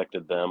 Nobody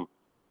expected them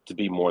to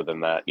be more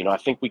than that. I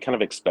think we kind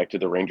of expected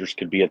the Rangers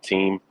could be a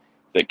team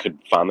that could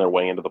find their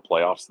way into the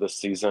playoffs this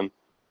season.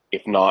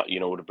 If not,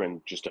 it would have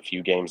been just a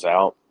few games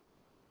out.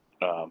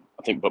 I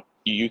think, but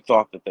you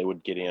thought that they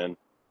would get in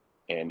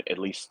and at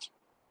least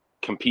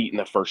compete in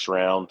the first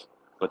round,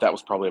 but that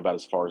was probably about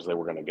as far as they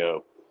were going to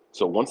go.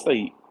 So once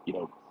the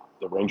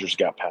Rangers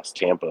got past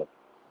Tampa,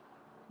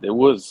 they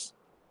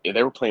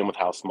were playing with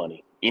house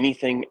money.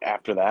 Anything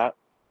after that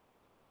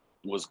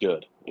was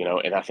good,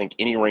 and I think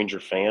any Ranger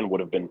fan would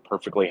have been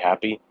perfectly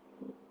happy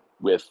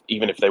with,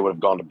 even if they would have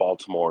gone to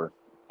Baltimore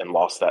and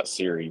lost that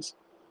series.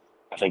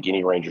 I think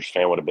any Rangers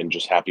fan would have been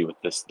just happy with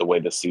the way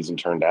this season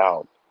turned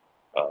out.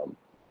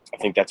 I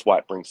think that's why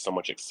it brings so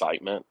much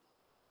excitement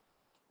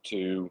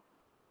to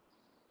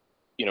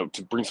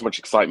bring so much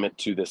excitement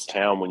to this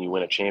town when you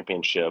win a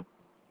championship,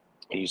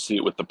 and you see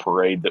it with the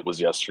parade that was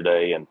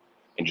yesterday, and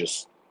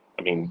just,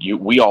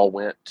 we all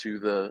went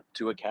to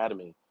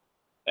Academy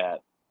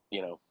at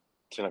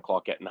 10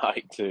 o'clock at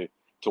night to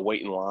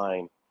wait in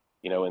line,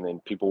 and then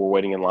people were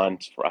waiting in line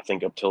for, I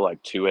think, up till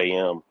like 2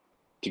 a.m.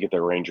 to get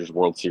their Rangers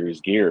World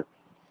Series gear.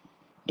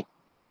 But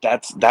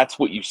that's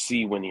what you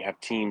see when you have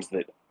teams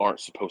that aren't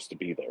supposed to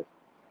be there,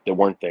 that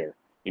weren't there.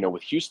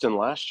 With Houston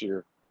last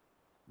year,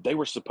 they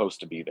were supposed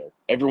to be there.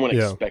 Everyone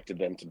Yeah. expected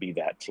them to be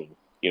that team.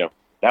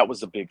 That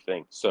was a big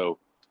thing. So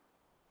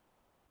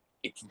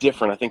it's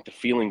different. I think the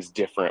feeling's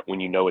different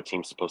when a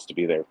team's supposed to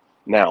be there.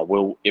 Now,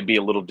 will it be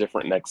a little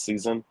different next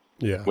season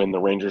Yeah. when the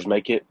Rangers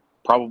make it?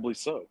 Probably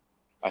so.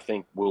 I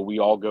think, will we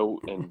all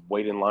go and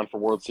wait in line for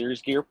World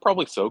Series gear?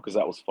 Probably so, because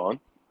that was fun.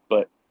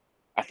 But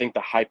I think the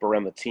hype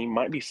around the team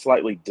might be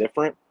slightly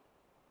different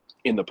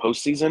in the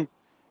postseason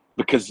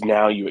because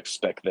now you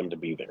expect them to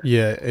be there.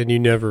 Yeah, and you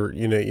never,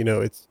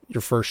 it's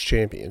your first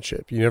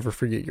championship. You never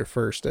forget your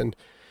first. And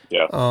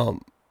Yeah.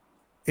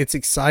 It's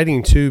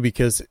exciting too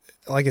because,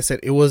 like I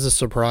said, it was a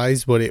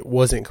surprise, but it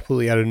wasn't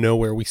completely out of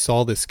nowhere. We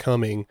saw this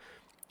coming,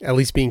 at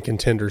least being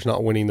contenders,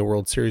 not winning the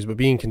World Series, but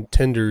being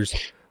contenders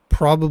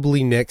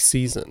probably next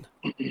season.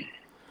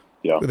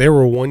 Yeah. They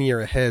were 1 year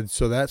ahead,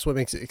 so that's what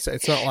makes it exciting.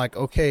 It's not like,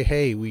 okay,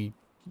 hey, we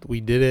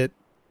did it.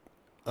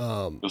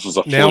 This is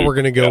a now fluke. we're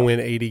going to go Yeah.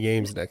 win 80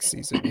 games next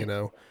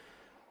season,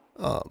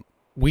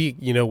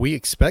 we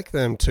expect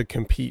them to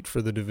compete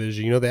for the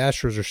division. The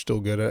Astros are still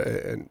good,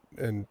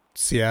 and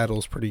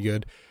Seattle's pretty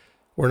good.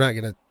 We're not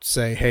going to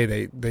say,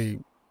 hey, they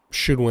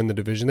should win the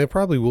division. They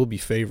probably will be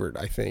favored,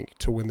 I think,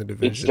 to win the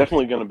division. It's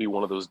definitely going to be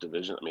one of those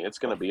divisions. I mean, it's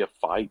going to be a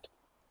fight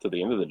to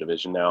the end of the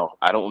division. Now,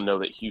 I don't know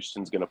that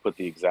Houston's going to put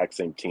the exact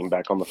same team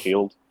back on the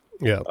field.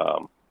 Yeah.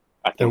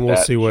 I think and we'll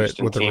that see what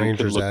Houston the team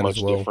Rangers could look add much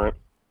as well. different.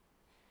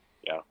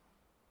 Yeah.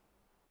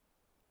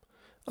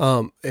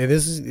 And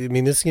this is going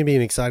to be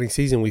an exciting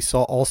season. We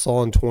all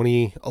saw in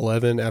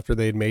 2011 after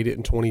they had made it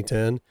in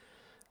 2010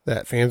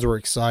 that fans were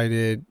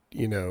excited.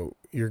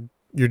 You're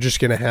just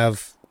going to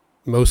have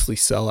mostly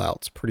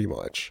sellouts pretty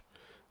much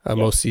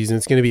most seasons.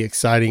 It's going to be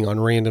exciting on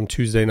random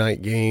Tuesday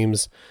night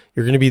games.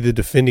 You're going to be the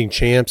defending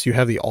champs. You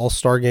have the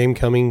All-Star game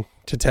coming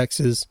to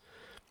Texas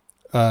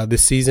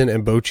this season,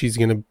 and Bochy's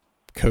going to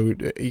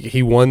coach.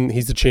 He won.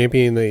 He's the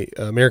champion in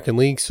the American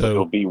League,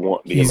 so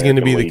he's going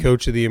to be the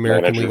coach of the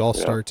American League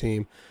All-Star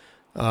team.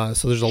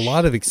 So there's a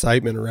lot of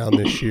excitement around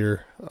this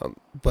year,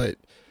 but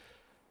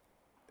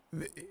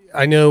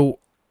I know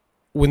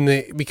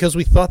because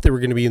we thought they were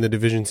going to be in the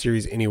division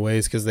series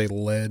anyways because they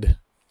led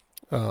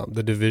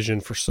the division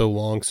for so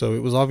long. So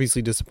it was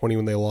obviously disappointing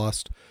when they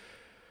lost.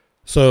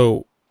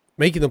 So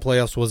making the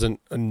playoffs wasn't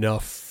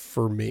enough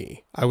for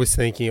me. I was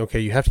thinking, okay,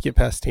 you have to get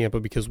past Tampa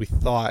because we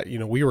thought,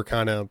 we were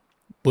kind of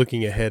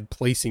looking ahead,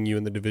 placing you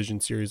in the division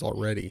series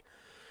already.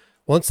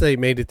 Once they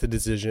made it to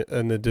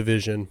the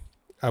division,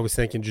 I was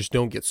thinking just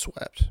don't get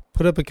swept.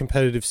 Put up a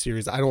competitive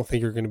series. I don't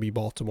think you're going to be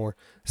Baltimore.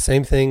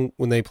 Same thing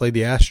when they played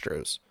the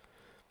Astros.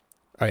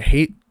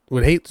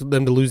 Would hate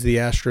them to lose the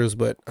Astros,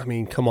 but I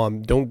mean, come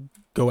on, don't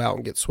go out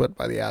and get swept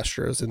by the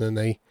Astros. And then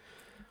they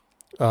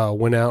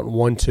went out and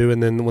won 2,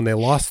 and then when they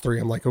lost 3,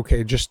 I'm like,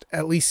 okay, just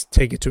at least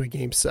take it to a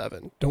game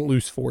 7. Don't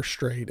lose 4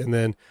 straight. And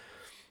then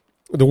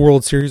the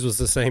World Series was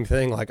the same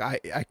thing. Like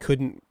I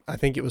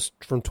think it was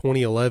from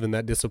 2011,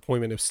 that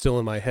disappointment is still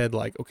in my head.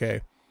 Like,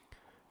 okay,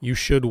 you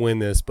should win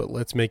this, but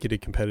let's make it a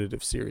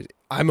competitive series.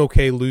 I'm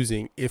okay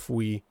losing if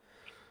we,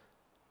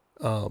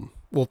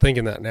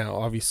 thinking that now,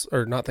 obviously,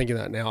 or not thinking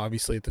that now,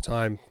 obviously at the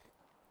time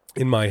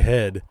in my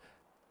head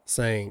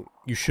saying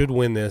you should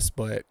win this,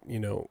 but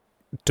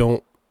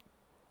don't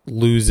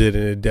lose it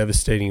in a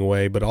devastating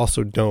way, but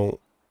also don't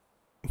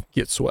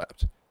get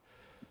swept.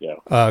 Yeah.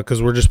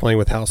 Because we're just playing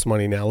with house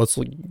money now. Let's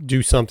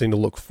do something to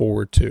look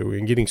forward to,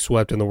 and getting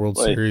swept in the World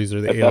Series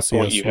or the at ALCS. That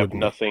point, you have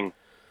nothing.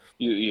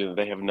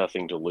 They have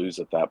nothing to lose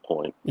at that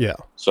point. Yeah.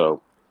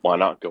 So why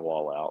not go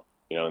all out?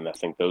 And I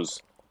think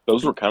those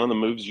were kind of the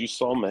moves you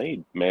saw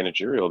made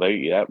managerial.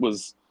 They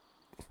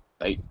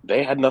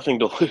had nothing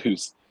to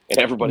lose, and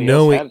everybody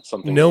else had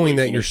something. Knowing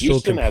to lose. that you're still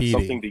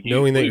competing,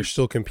 knowing that you're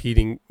still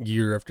competing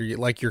year after year,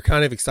 like you're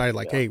kind of excited.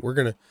 Like, hey, we're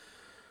gonna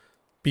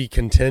be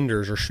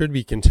contenders or should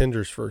be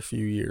contenders for a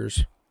few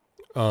years.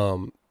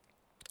 So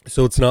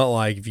it's not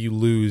like if you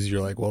lose,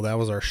 you're like, well, that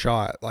was our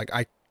shot. Like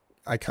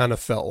I kind of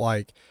felt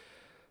like.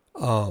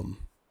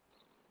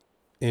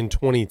 In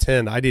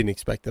 2010, I didn't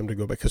expect them to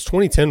go back because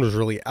 2010 was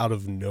really out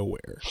of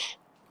nowhere.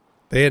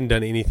 They hadn't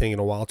done anything in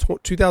a while.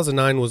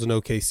 2009 was an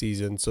okay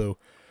season, so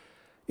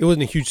it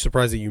wasn't a huge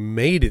surprise that you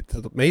made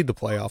the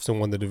playoffs and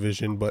won the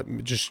division.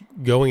 But just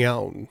going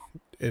out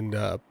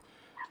and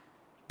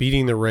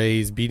beating the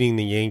Rays, beating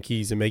the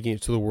Yankees, and making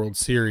it to the World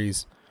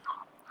Series,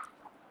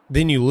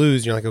 then you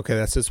lose. And you're like, okay,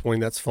 that's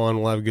disappointing. That's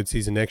fun. We'll have a good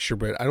season next year.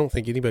 But I don't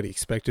think anybody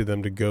expected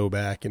them to go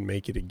back and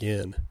make it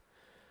again.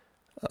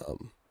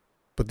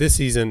 But this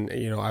season,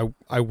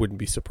 I wouldn't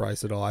be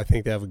surprised at all. I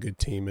think they have a good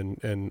team,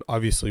 and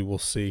obviously we'll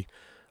see.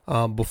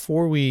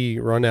 Before we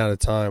run out of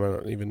time, I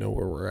don't even know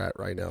where we're at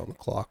right now on the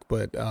clock,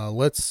 but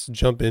let's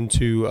jump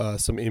into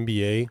some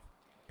NBA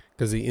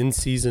because the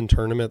in-season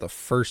tournament, the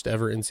first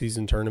ever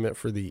in-season tournament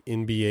for the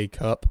NBA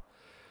Cup,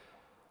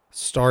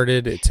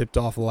 started. It tipped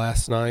off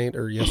last night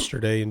or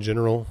yesterday in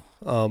general.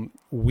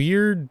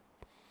 Weird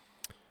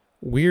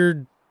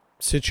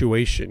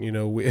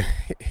situation,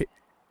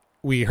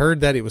 we heard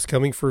that it was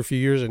coming for a few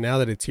years, and now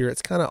that it's here,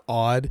 it's kind of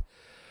odd.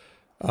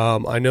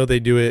 I know they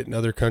do it in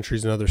other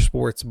countries and other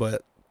sports,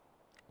 but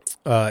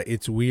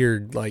It's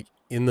weird, like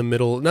in the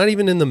middle, not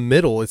even in the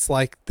middle. It's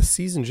like the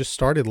season just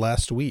started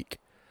last week.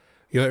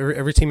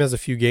 Every team has a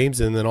few games,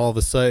 and then all of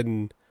a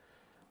sudden,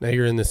 now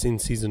you're in this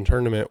in-season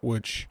tournament.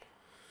 Which,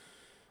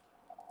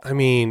 I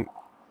mean,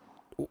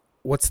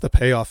 what's the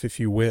payoff if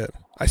you win?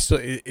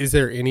 Is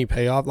there any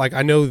payoff? Like,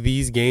 I know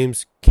these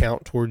games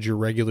count towards your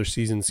regular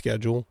season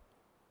schedule,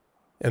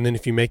 and then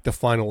if you make the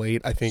final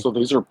 8, I think. So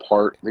these are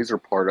part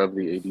of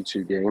the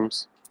 82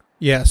 games.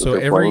 Yeah. So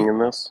playing in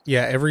this.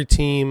 Yeah, every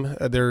team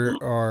there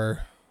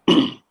are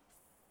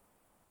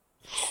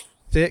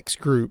 6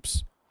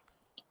 groups.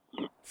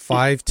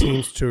 5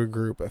 teams to a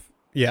group.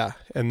 Yeah,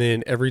 and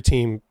then every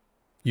team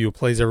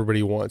plays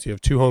everybody once. You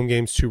have 2 home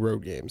games, 2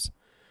 road games.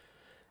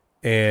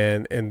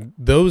 And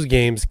those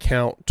games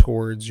count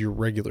towards your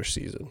regular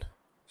season.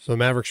 So the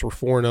Mavericks were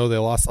 4-0. They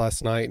lost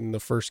last night in the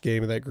first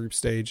game of that group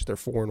stage. They're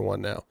 4-1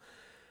 now.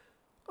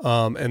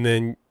 And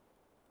then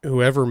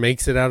whoever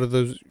makes it out of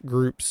those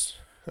groups,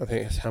 I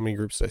think, how many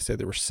groups did I say?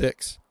 There were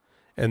 6.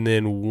 And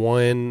then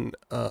one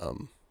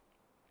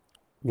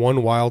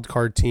wild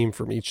card team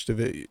from each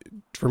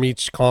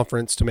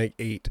conference to make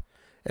 8,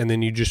 and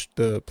then you just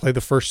play the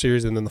first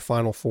series, and then the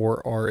final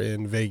 4 are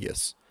in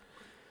Vegas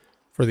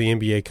for the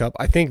NBA Cup.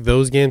 I think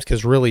those games,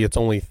 because really it's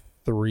only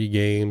 3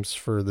 games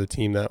for the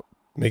team that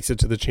makes it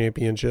to the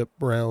championship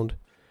round.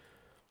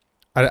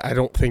 I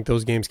don't think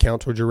those games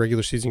count towards your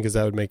regular season because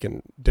that would make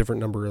a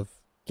different number of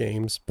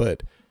games.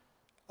 But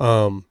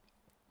I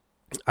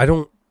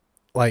don't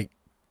like.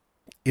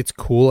 It's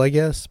cool, I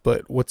guess,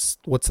 but what's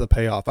the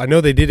payoff? I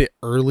know they did it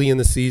early in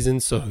the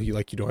season, so you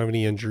don't have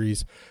any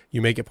injuries.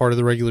 You make it part of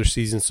the regular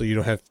season, so you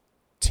don't have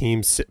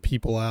teams sit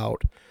people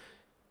out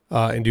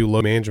and do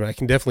load management. I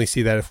can definitely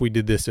see that if we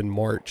did this in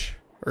March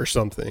or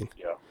something.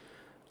 Yeah.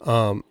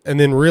 And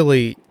then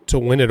really to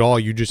win it all,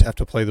 you just have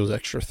to play those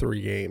extra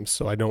 3 games.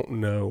 So I don't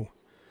know.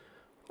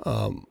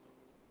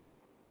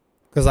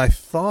 Because I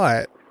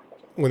thought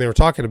when they were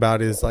talking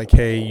about it is like,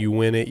 hey, you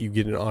win it, you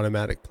get an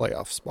automatic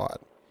playoff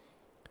spot.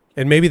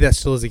 And maybe that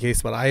still is the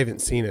case, but I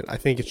haven't seen it. I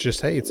think it's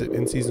just, hey, it's an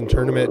in-season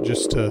tournament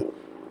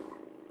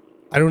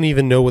I don't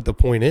even know what the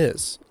point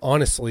is,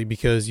 honestly,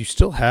 because you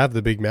still have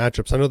the big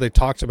matchups. I know they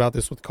talked about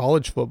this with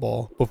college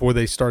football before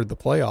they started the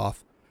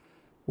playoff,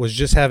 was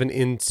just having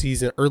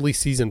early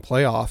season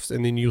playoffs,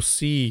 and then you'll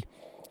see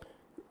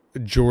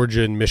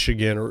Georgia and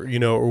Michigan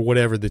or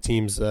whatever the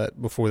teams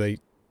that before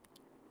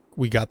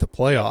we got the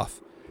playoff.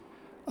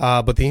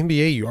 But the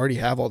NBA, you already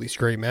have all these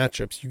great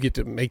matchups. You get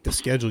to make the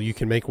schedule. You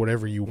can make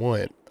whatever you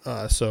want.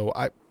 So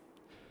I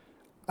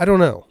don't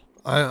know.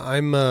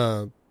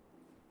 I'm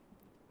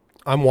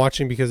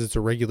watching because it's a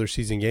regular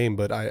season game,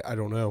 but I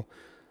don't know.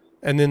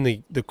 And then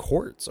the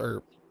courts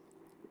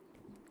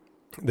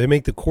they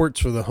make the courts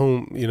for the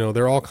home.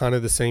 They're all kind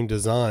of the same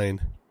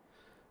design.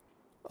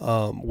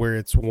 Where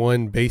it's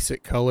one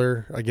basic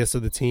color, I guess,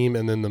 of the team,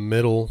 and then the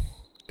middle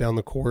down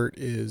the court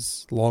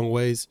is long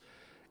ways.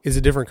 Is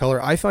a different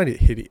color. I find it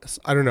hideous.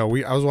 I don't know.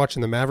 I was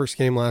watching the Mavericks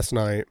game last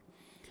night,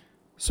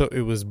 so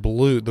it was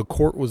blue. The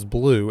court was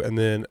blue, and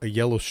then a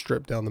yellow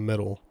strip down the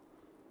middle,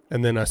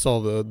 and then I saw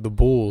the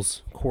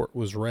Bulls court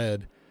was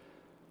red.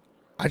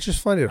 I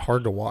just find it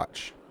hard to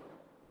watch.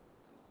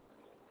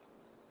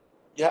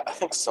 Yeah, I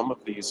think some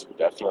of these are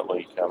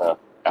definitely kind of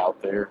out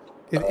there.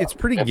 It's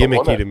pretty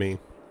gimmicky to me.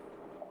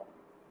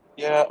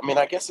 Yeah, I mean,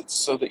 I guess it's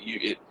so that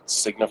it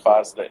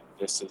signifies that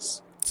this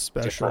is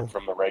special different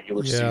from the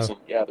regular season.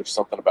 Yeah, there's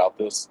something about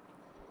this.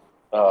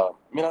 I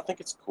mean, I think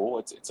it's cool.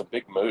 It's a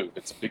big move.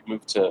 It's a big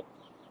move to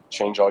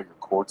change all your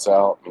courts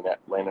out. I mean,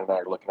 Landon and I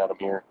are looking at them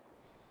here.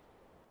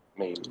 I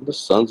mean, the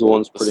Suns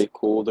one's pretty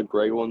cool. The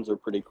gray ones are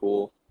pretty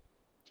cool.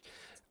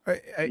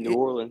 New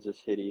Orleans is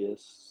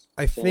hideous.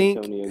 San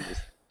Antonio is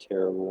just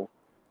terrible.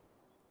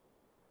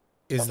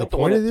 Is the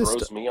point of this? What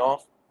throws me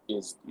off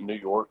is New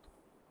York,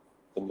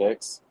 the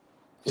Knicks.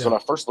 Because when I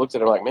first looked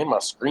at it, I'm like, man, my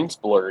screen's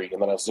blurry.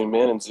 And then I zoom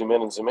in and zoom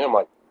in and zoom in. I'm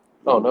like,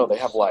 oh, no, they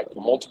have like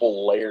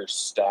multiple layers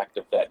stacked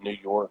of that New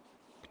York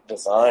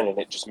design, and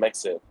it just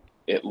makes it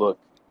look,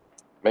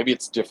 maybe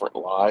it's different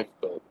live,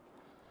 but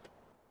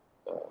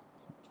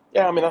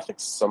yeah, I mean, I think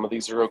some of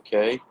these are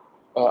okay.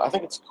 I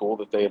think it's cool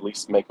that they at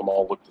least make them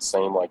all look the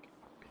same, like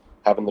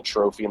having the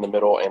trophy in the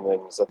middle and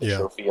then is that the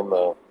trophy in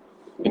the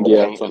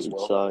paint as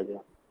well. Side,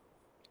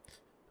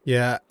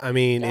 yeah, I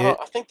mean, I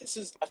think this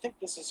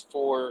is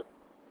for.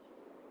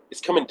 It's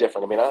coming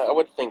different. I mean, I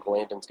would think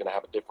Landon's going to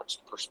have a different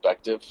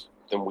perspective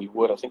than we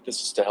would. I think this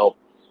is to help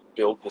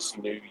build this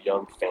new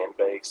young fan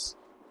base.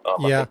 I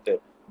think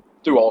that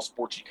through all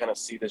sports, you kind of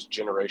see this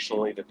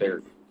generationally that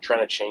they're trying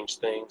to change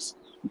things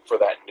for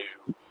that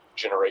new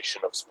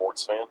generation of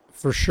sports fan.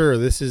 For sure.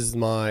 This is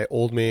my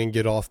old man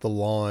get off the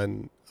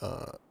lawn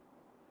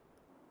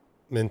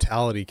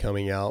mentality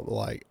coming out.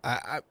 Like,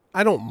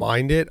 I don't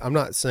mind it. I'm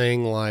not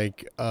saying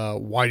like,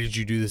 why did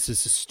you do this?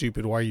 This is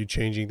stupid. Why are you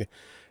changing the...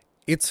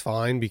 It's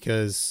fine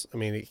because, I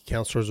mean, it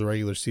counts towards the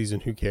regular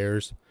season. Who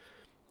cares?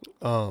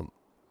 I'm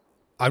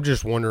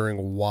just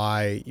wondering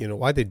why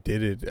they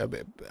did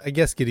it. I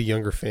guess get a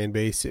younger fan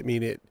base. I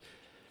mean,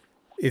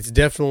 it's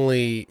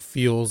definitely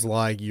feels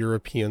like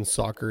European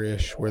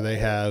soccer-ish, where they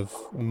have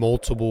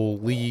multiple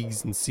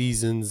leagues and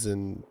seasons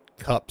and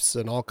cups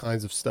and all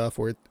kinds of stuff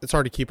where it's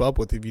hard to keep up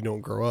with if you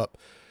don't grow up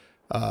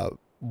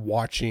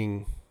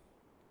watching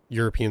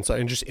European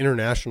soccer and just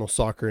international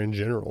soccer in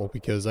general,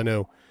 because I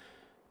know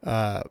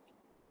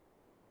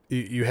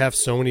you have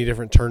so many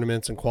different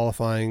tournaments and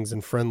qualifyings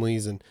and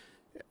friendlies, and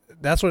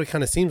that's what it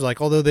kind of seems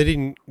like, although they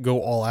didn't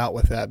go all out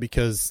with that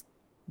because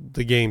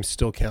the games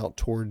still count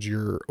towards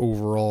your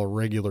overall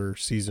regular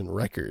season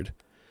record.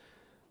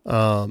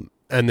 And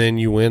then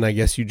you win, I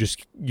guess you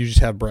just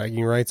have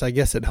bragging rights. I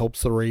guess it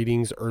helps the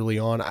ratings early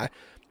on.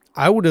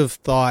 I would have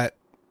thought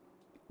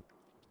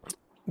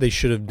they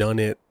should have done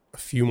it a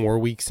few more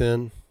weeks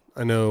in.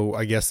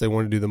 I guess they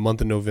want to do the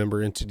month of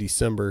November into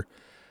December.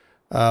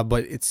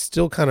 But it's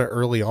still kind of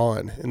early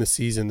on in the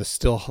season. There's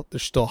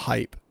still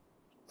hype.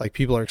 Like,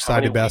 people are excited. How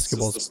many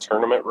Basketball. weeks is this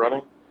tournament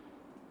running?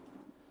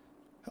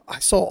 I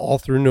saw all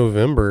through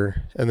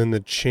November, and then the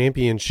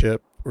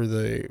championship or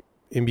the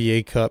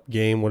NBA Cup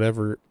game,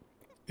 whatever,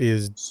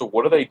 is. So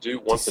what do they do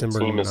once December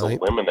the team is 9th?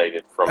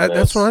 eliminated from this?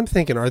 That's what I'm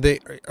thinking. Are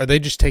they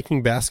just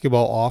taking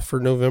basketball off for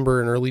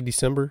November and early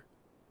December?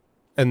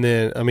 And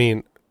then,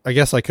 I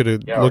guess I could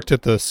have looked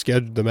at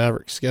the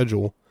Mavericks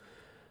schedule,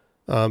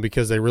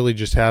 because they really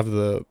just have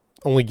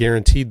only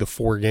guaranteed the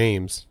 4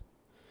 games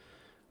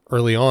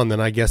early on.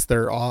 Then I guess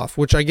they're off,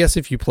 which I guess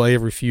if you play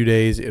every few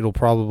days, it'll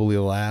probably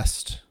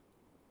last.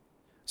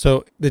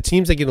 So the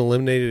teams that get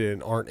eliminated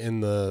and aren't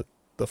in the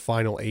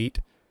final 8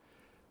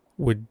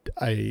 would,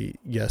 I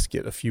guess,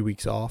 get a few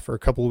weeks off, or a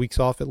couple of weeks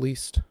off at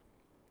least,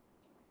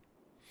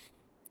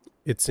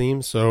 it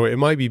seems. So it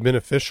might be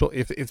beneficial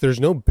if there's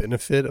no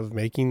benefit of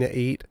making the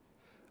 8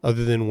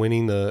 other than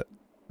winning the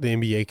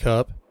NBA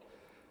Cup,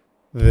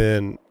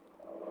 then,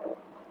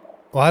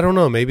 well, I don't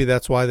know. Maybe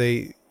that's why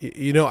they,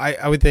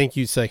 I would think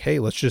you'd say, hey,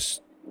 let's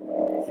just,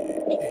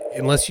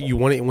 unless you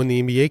want to win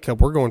the NBA Cup,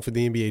 we're going for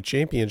the NBA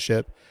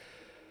championship.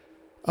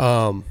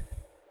 Hold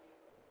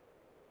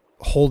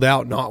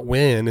out, not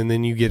win, and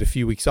then you get a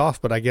few weeks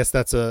off. But I guess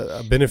that's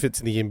a benefit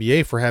to the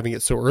NBA for having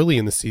it so early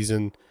in the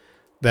season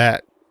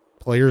that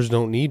players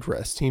don't need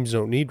rest, teams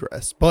don't need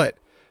rest. But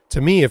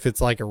to me, if it's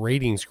like a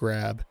ratings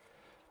grab,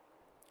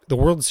 the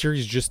World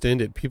Series just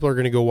ended. People are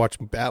going to go watch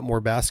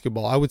more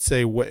basketball. I would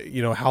say,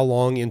 how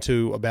long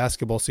into a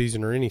basketball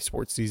season or any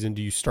sports season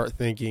do you start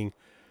thinking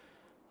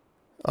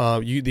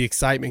the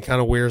excitement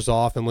kind of wears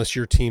off unless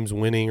your team's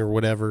winning or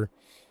whatever,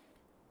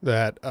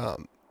 that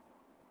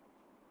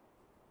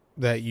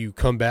you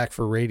come back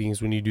for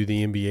ratings when you do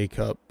the NBA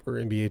Cup or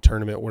NBA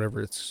tournament,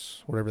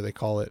 whatever they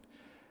call it.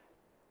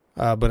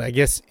 But I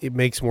guess it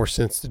makes more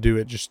sense to do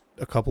it just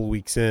a couple of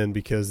weeks in,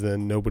 because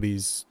then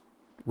nobody's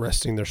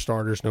resting their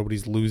starters,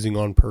 nobody's losing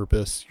on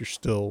purpose. You're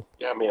still...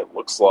 Yeah, it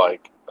looks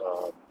like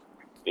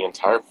the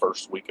entire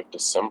first week of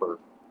December,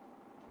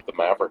 the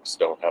Mavericks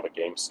don't have a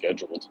game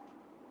scheduled.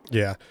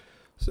 Yeah.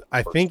 So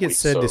I think it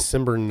said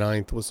December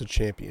 9th was a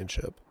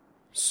championship.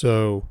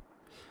 So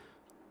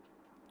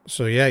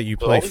yeah, you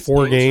play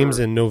 4 games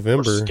in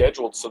November.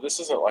 Scheduled, so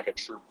this isn't like a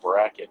true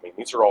bracket.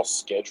 These are all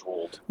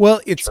scheduled. Well,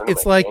 it's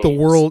like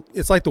games.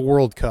 It's like the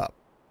World Cup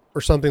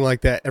or something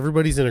like that.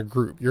 Everybody's in a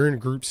group. You're in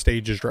group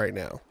stages right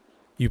now.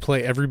 You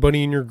play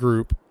everybody in your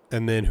group,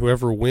 and then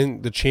whoever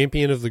wins, the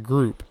champion of the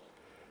group,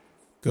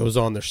 goes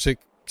on. There's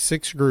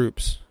six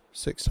groups.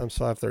 6 times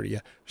 5:30. Yeah,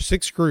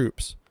 6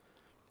 groups,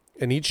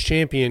 and each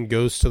champion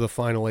goes to the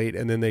final 8,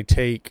 and then they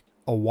take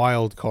a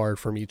wild card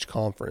from each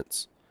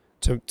conference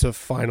to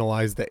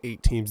finalize the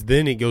 8 teams.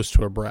 Then it goes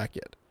to a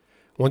bracket.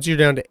 Once you're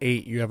down to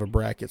 8, you have a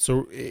bracket.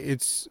 So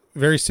it's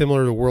very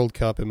similar to World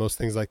Cup and most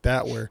things like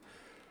that, where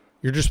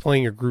you're just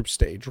playing your group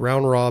stage,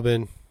 round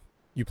robin.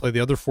 You play the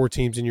other 4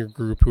 teams in your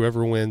group.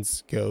 Whoever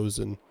wins goes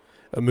and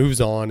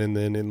moves on, and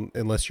then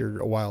unless you're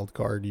a wild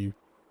card,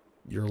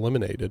 you're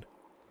eliminated.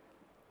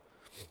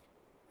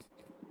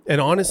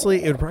 And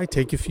honestly, it would probably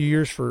take a few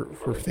years for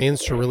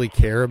fans to really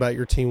care about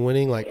your team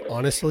winning. Like,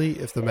 honestly,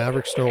 if the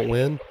Mavericks don't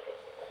win,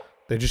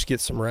 they just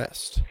get some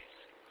rest.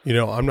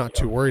 I'm not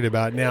too worried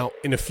about it. Now,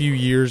 in a few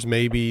years,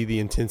 maybe the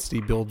intensity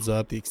builds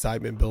up, the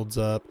excitement builds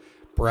up,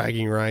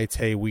 bragging rights.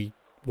 Hey, we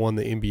won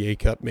the NBA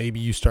Cup.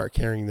 Maybe you start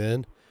caring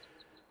then.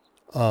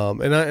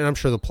 And I'm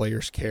sure the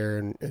players care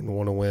and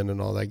want to win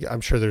and all that.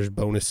 I'm sure there's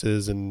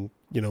bonuses and,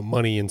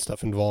 money and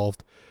stuff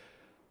involved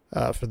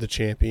for the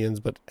champions.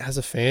 But as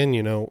a fan,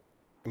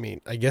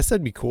 I guess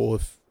that'd be cool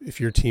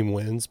if your team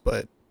wins.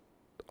 But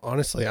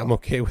honestly, I'm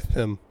okay with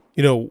them.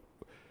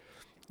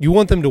 You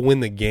want them to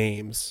win the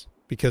games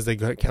because they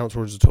count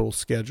towards the total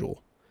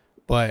schedule.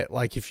 But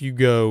like, if you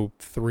go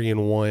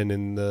 3-1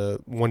 and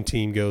the one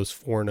team goes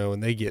 4-0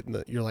 and they get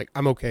you're like,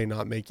 I'm okay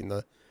not making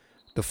the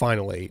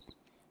final 8.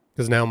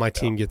 Because now my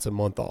team gets a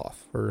month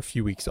off or a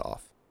few weeks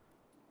off.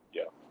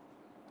 Yeah.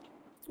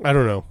 I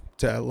don't know.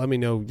 Let me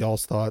know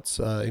y'all's thoughts.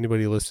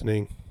 Anybody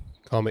listening,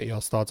 comment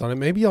y'all's thoughts on it.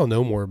 Maybe y'all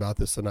know more about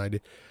this than I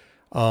did.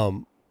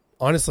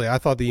 Honestly, I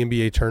thought the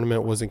NBA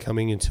tournament wasn't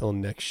coming until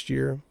next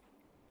year.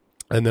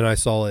 And then I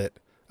saw it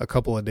a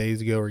couple of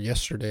days ago or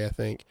yesterday, I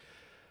think.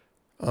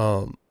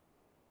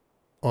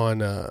 on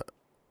the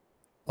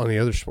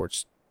other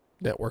sports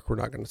network we're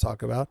not going to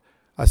talk about.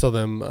 I saw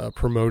them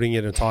promoting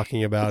it and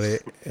talking about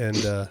it,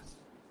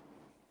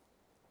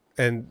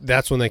 and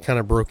that's when they kind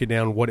of broke it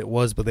down what it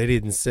was, but they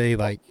didn't say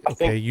like, I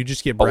okay, think you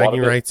just get a lot of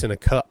bragging it- rights and a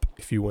cup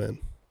if you win.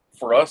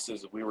 For us,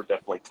 is we were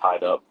definitely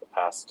tied up the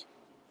past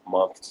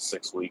month to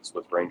 6 weeks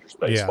with Rangers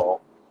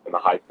baseball and the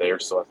hype there.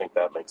 So I think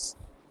that makes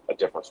a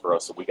difference for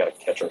us. So we got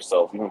to catch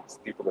ourselves, even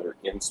people that are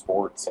in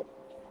sports and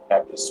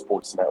have this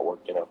sports network.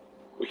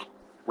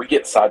 We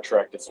get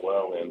sidetracked as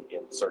well in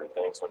certain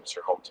things when it's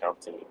your hometown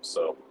team.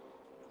 So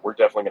we're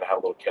definitely going to have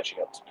a little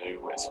catching up to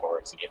do as far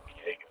as the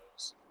NBA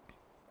goes.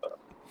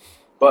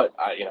 But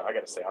I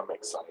got to say, I'm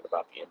excited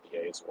about the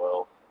NBA as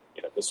well.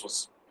 This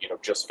was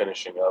just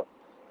finishing up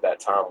that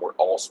time where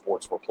all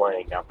sports were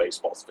playing. Now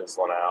baseball's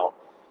fizzling out.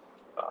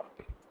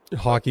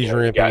 Hockey's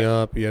ramping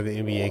up. You have the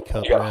NBA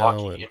Cup You got now.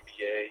 hockey,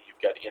 NBA.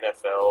 You've got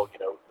NFL.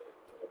 The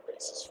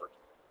races for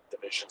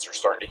divisions are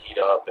starting to heat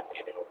up, and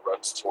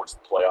runs towards the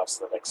playoffs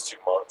in the next 2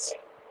 months.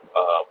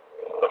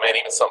 But man,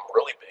 even something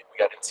really big. We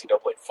got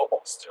NCAA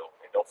football still,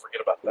 and don't forget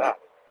about that.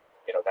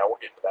 Now we're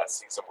getting to that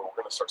season where we're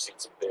going to start seeing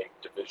some big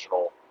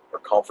divisional or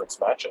conference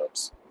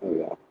matchups. Oh,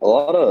 yeah. A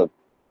lot of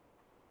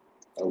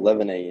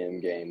 11 a.m.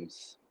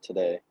 games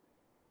today.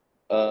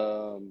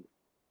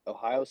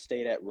 Ohio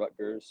State at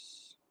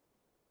Rutgers.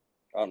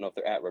 I don't know if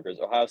they're at Rutgers.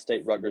 Ohio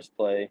State, Rutgers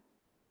play.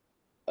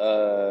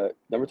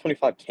 Number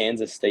 25,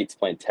 Kansas State's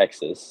playing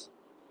Texas.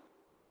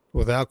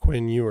 Without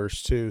Quinn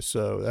Ewers too,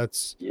 so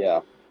that's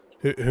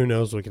who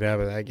knows what could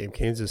happen in that game.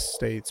 Kansas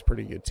State's a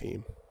pretty good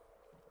team,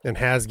 and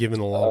has given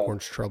the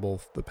Longhorns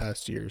trouble the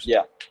past years.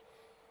 Yeah.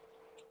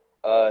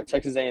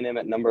 Texas A&M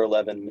at number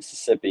 11,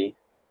 Mississippi.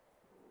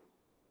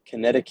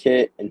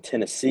 Connecticut and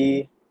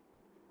Tennessee.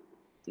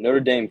 Notre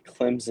Dame,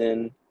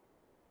 Clemson.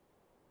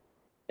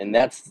 And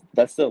that's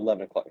the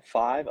 11 o'clock.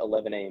 5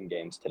 11 a.m.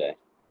 games today.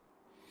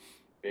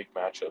 Big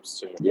matchups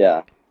too.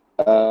 Yeah.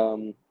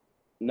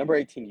 Number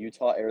 18,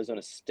 Utah,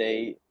 Arizona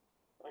State.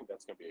 I think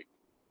that's going to be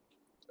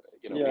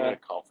being a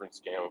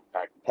conference game,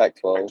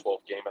 Pac-12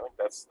 game. I think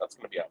that's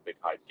going to be a big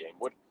hype game.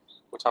 What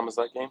time is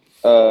that game?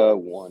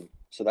 1.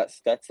 So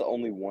that's the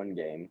only one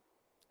game.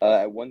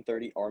 At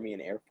 1:30, Army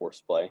and Air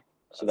Force play.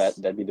 So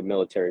that'd be the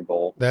Military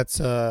Bowl. That's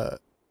a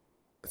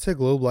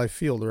Globe Life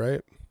Field,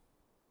 right?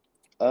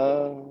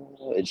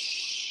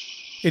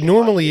 It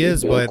normally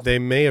is, but they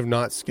may have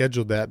not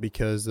scheduled that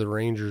because the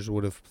Rangers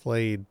would have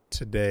played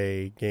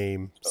today,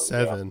 game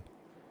 7.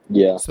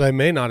 Yeah. So they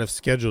may not have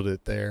scheduled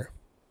it there.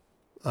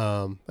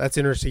 That's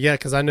interesting. Yeah,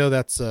 because I know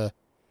that's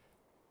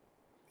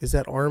is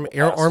that Army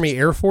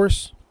Air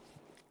Force?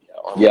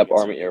 Yeah,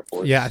 Army Air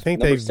Force. Yeah, I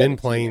think they've been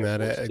playing Air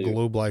that Force at too.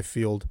 Globe Life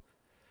Field.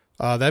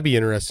 That'd be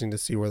interesting to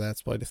see where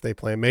that's played if they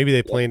play. Maybe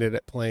they playing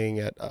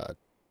at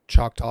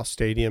Choctaw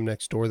Stadium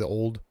next door, the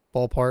old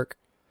ballpark.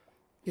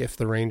 If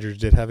the Rangers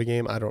did have a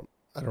game, I don't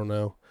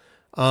know.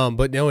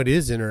 But no, it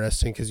is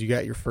interesting because you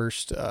got your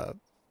first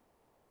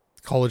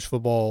college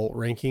football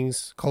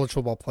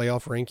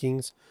playoff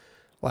rankings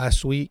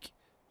last week.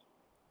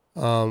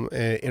 And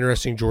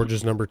interesting,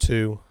 Georgia's number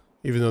 2,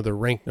 even though they're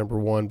ranked number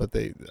 1. But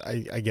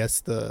I guess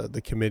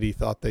the committee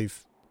thought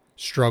they've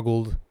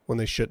struggled when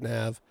they shouldn't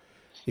have,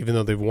 even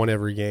though they've won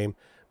every game.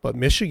 But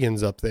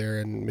Michigan's up there,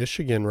 and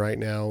Michigan right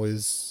now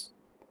is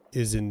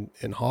in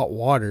hot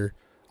water.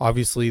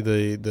 Obviously,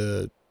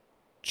 the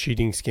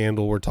cheating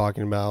scandal we're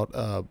talking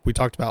about, we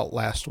talked about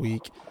last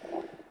week,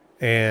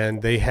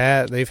 and they've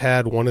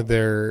had one of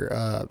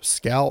their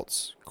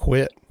scouts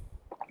quit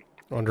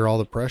under all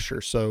the pressure.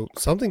 So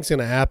something's going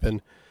to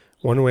happen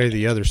one way or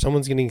the other.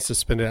 Someone's getting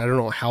suspended. I don't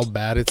know how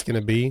bad it's going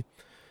to be,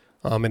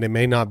 and it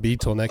may not be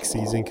till next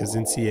season because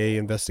NCAA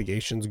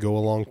investigations go a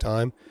long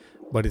time.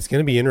 But it's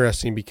going to be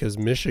interesting because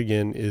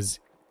Michigan is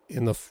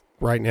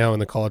right now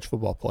in the college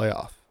football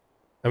playoff.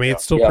 I mean,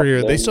 it's still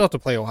pretty. They still have to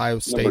play Ohio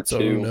State, so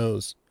who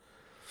knows?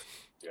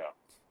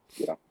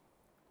 Yeah.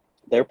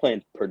 They're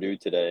playing Purdue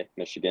today,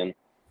 Michigan.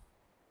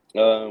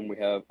 We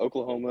have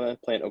Oklahoma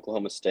playing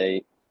Oklahoma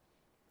State.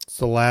 It's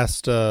the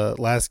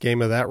last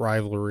game of that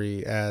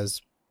rivalry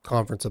as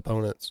conference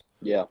opponents.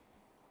 Yeah.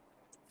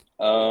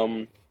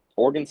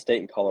 Oregon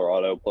State and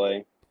Colorado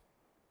play.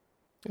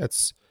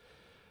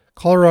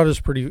 Colorado's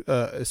pretty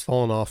has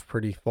fallen off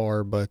pretty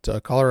far, but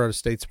Colorado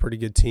State's a pretty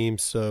good team.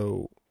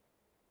 So,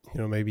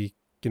 maybe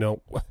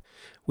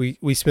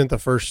we spent the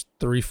first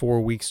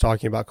 3-4 weeks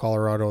talking about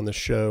Colorado on the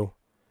show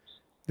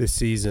this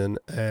season,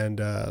 and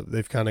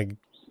they kind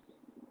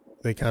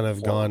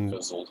of gone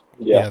fizzled.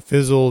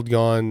 Fizzled,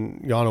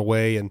 gone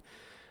away, and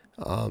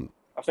I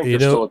think they're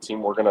still a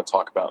team we're going to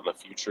talk about in the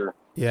future.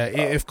 Yeah,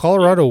 if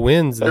Colorado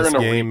wins this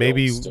game,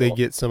 maybe still. they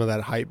get some of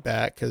that hype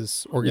back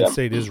because Oregon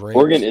State is ranked.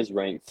 Oregon is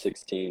ranked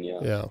 16,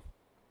 Yeah.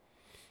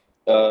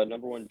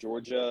 Number 1,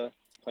 Georgia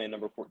playing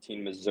number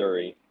 14,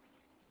 Missouri.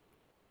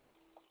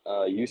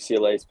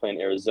 UCLA is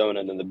playing Arizona.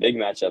 And then the big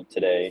matchup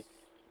today,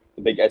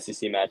 the big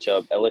SEC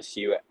matchup,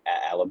 LSU at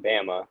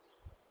Alabama.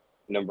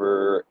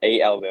 Number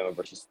 8, Alabama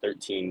versus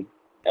 13,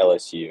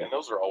 LSU. And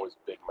those are always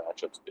big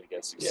matchups, big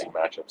SEC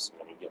matchups.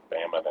 You get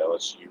Bama and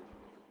LSU.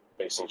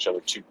 facing each other,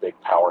 two big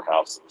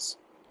powerhouses.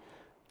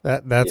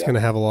 That's going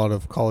to have a lot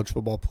of college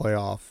football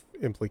playoff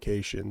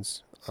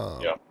implications.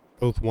 Yeah.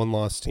 Both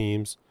one-loss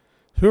teams.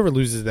 Whoever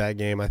loses that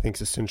game, I think,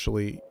 is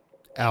essentially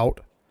out.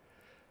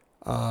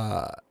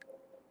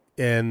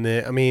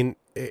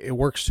 It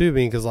works too,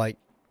 because like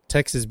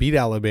Texas beat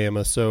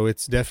Alabama, so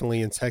it's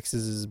definitely in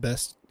Texas's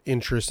best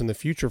interest in the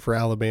future for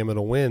Alabama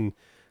to win,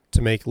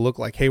 to make it look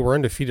like, hey, we're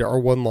undefeated. Our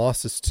one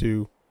loss is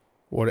to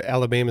what,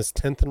 Alabama's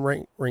 10th and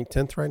ranked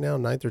 10th right now,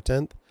 9th or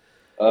 10th?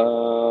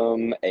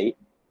 8.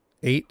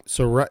 8.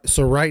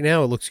 So right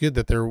now it looks good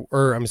that their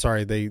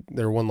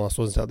one loss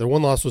wasn't out. Their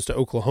one loss was to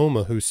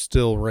Oklahoma, who's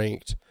still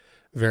ranked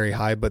very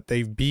high, but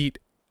they've beat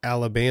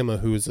Alabama,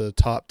 who's a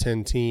top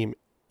 10 team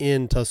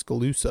in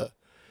Tuscaloosa.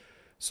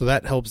 So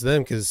that helps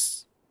them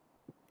because,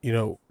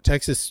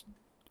 Texas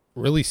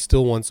really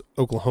still wants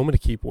Oklahoma to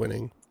keep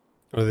winning.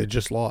 Or they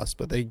just lost,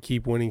 but they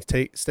keep winning,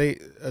 stay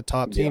a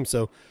top team.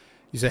 So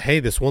you say, hey,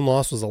 this one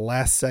loss was a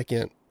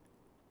last-second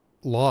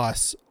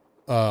loss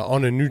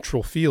on a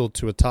neutral field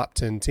to a top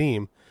 10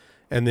 team.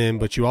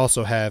 But you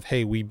also have,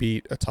 hey, we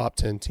beat a top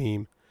 10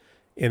 team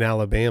in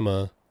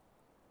Alabama,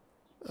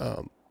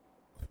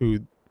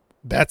 who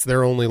that's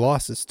their only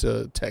losses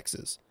to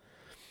Texas.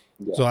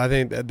 Yeah. So I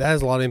think that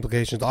has a lot of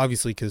implications,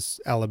 obviously,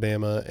 because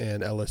Alabama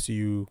and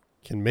LSU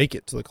can make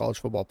it to the college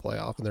football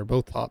playoff, and they're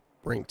both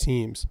top-ranked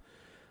teams.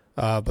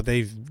 But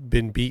they've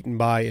been beaten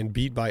by and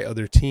beat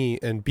other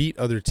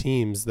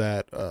teams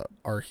that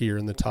are here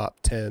in the top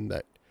 10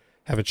 that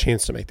have a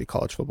chance to make the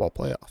college football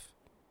playoff.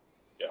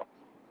 Yeah.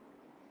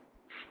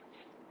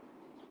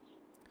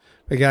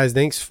 But guys,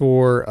 thanks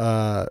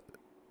for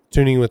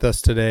tuning with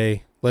us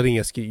today, letting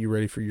us get you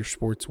ready for your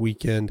sports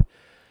weekend.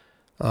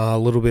 A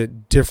little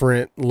bit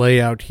different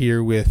layout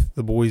here with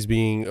the boys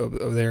being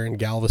over there in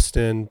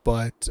Galveston,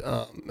 but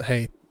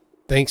hey,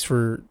 thanks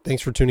for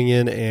tuning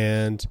in,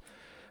 and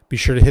be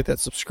sure to hit that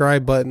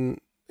subscribe button,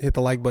 hit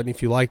the like button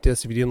if you liked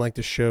us. If you didn't like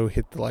the show,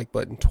 hit the like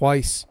button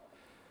twice.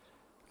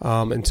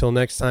 Until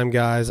next time,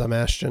 guys, I'm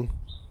Ashton.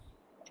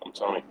 I'm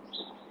Tony.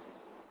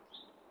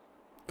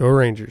 Go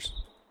Rangers.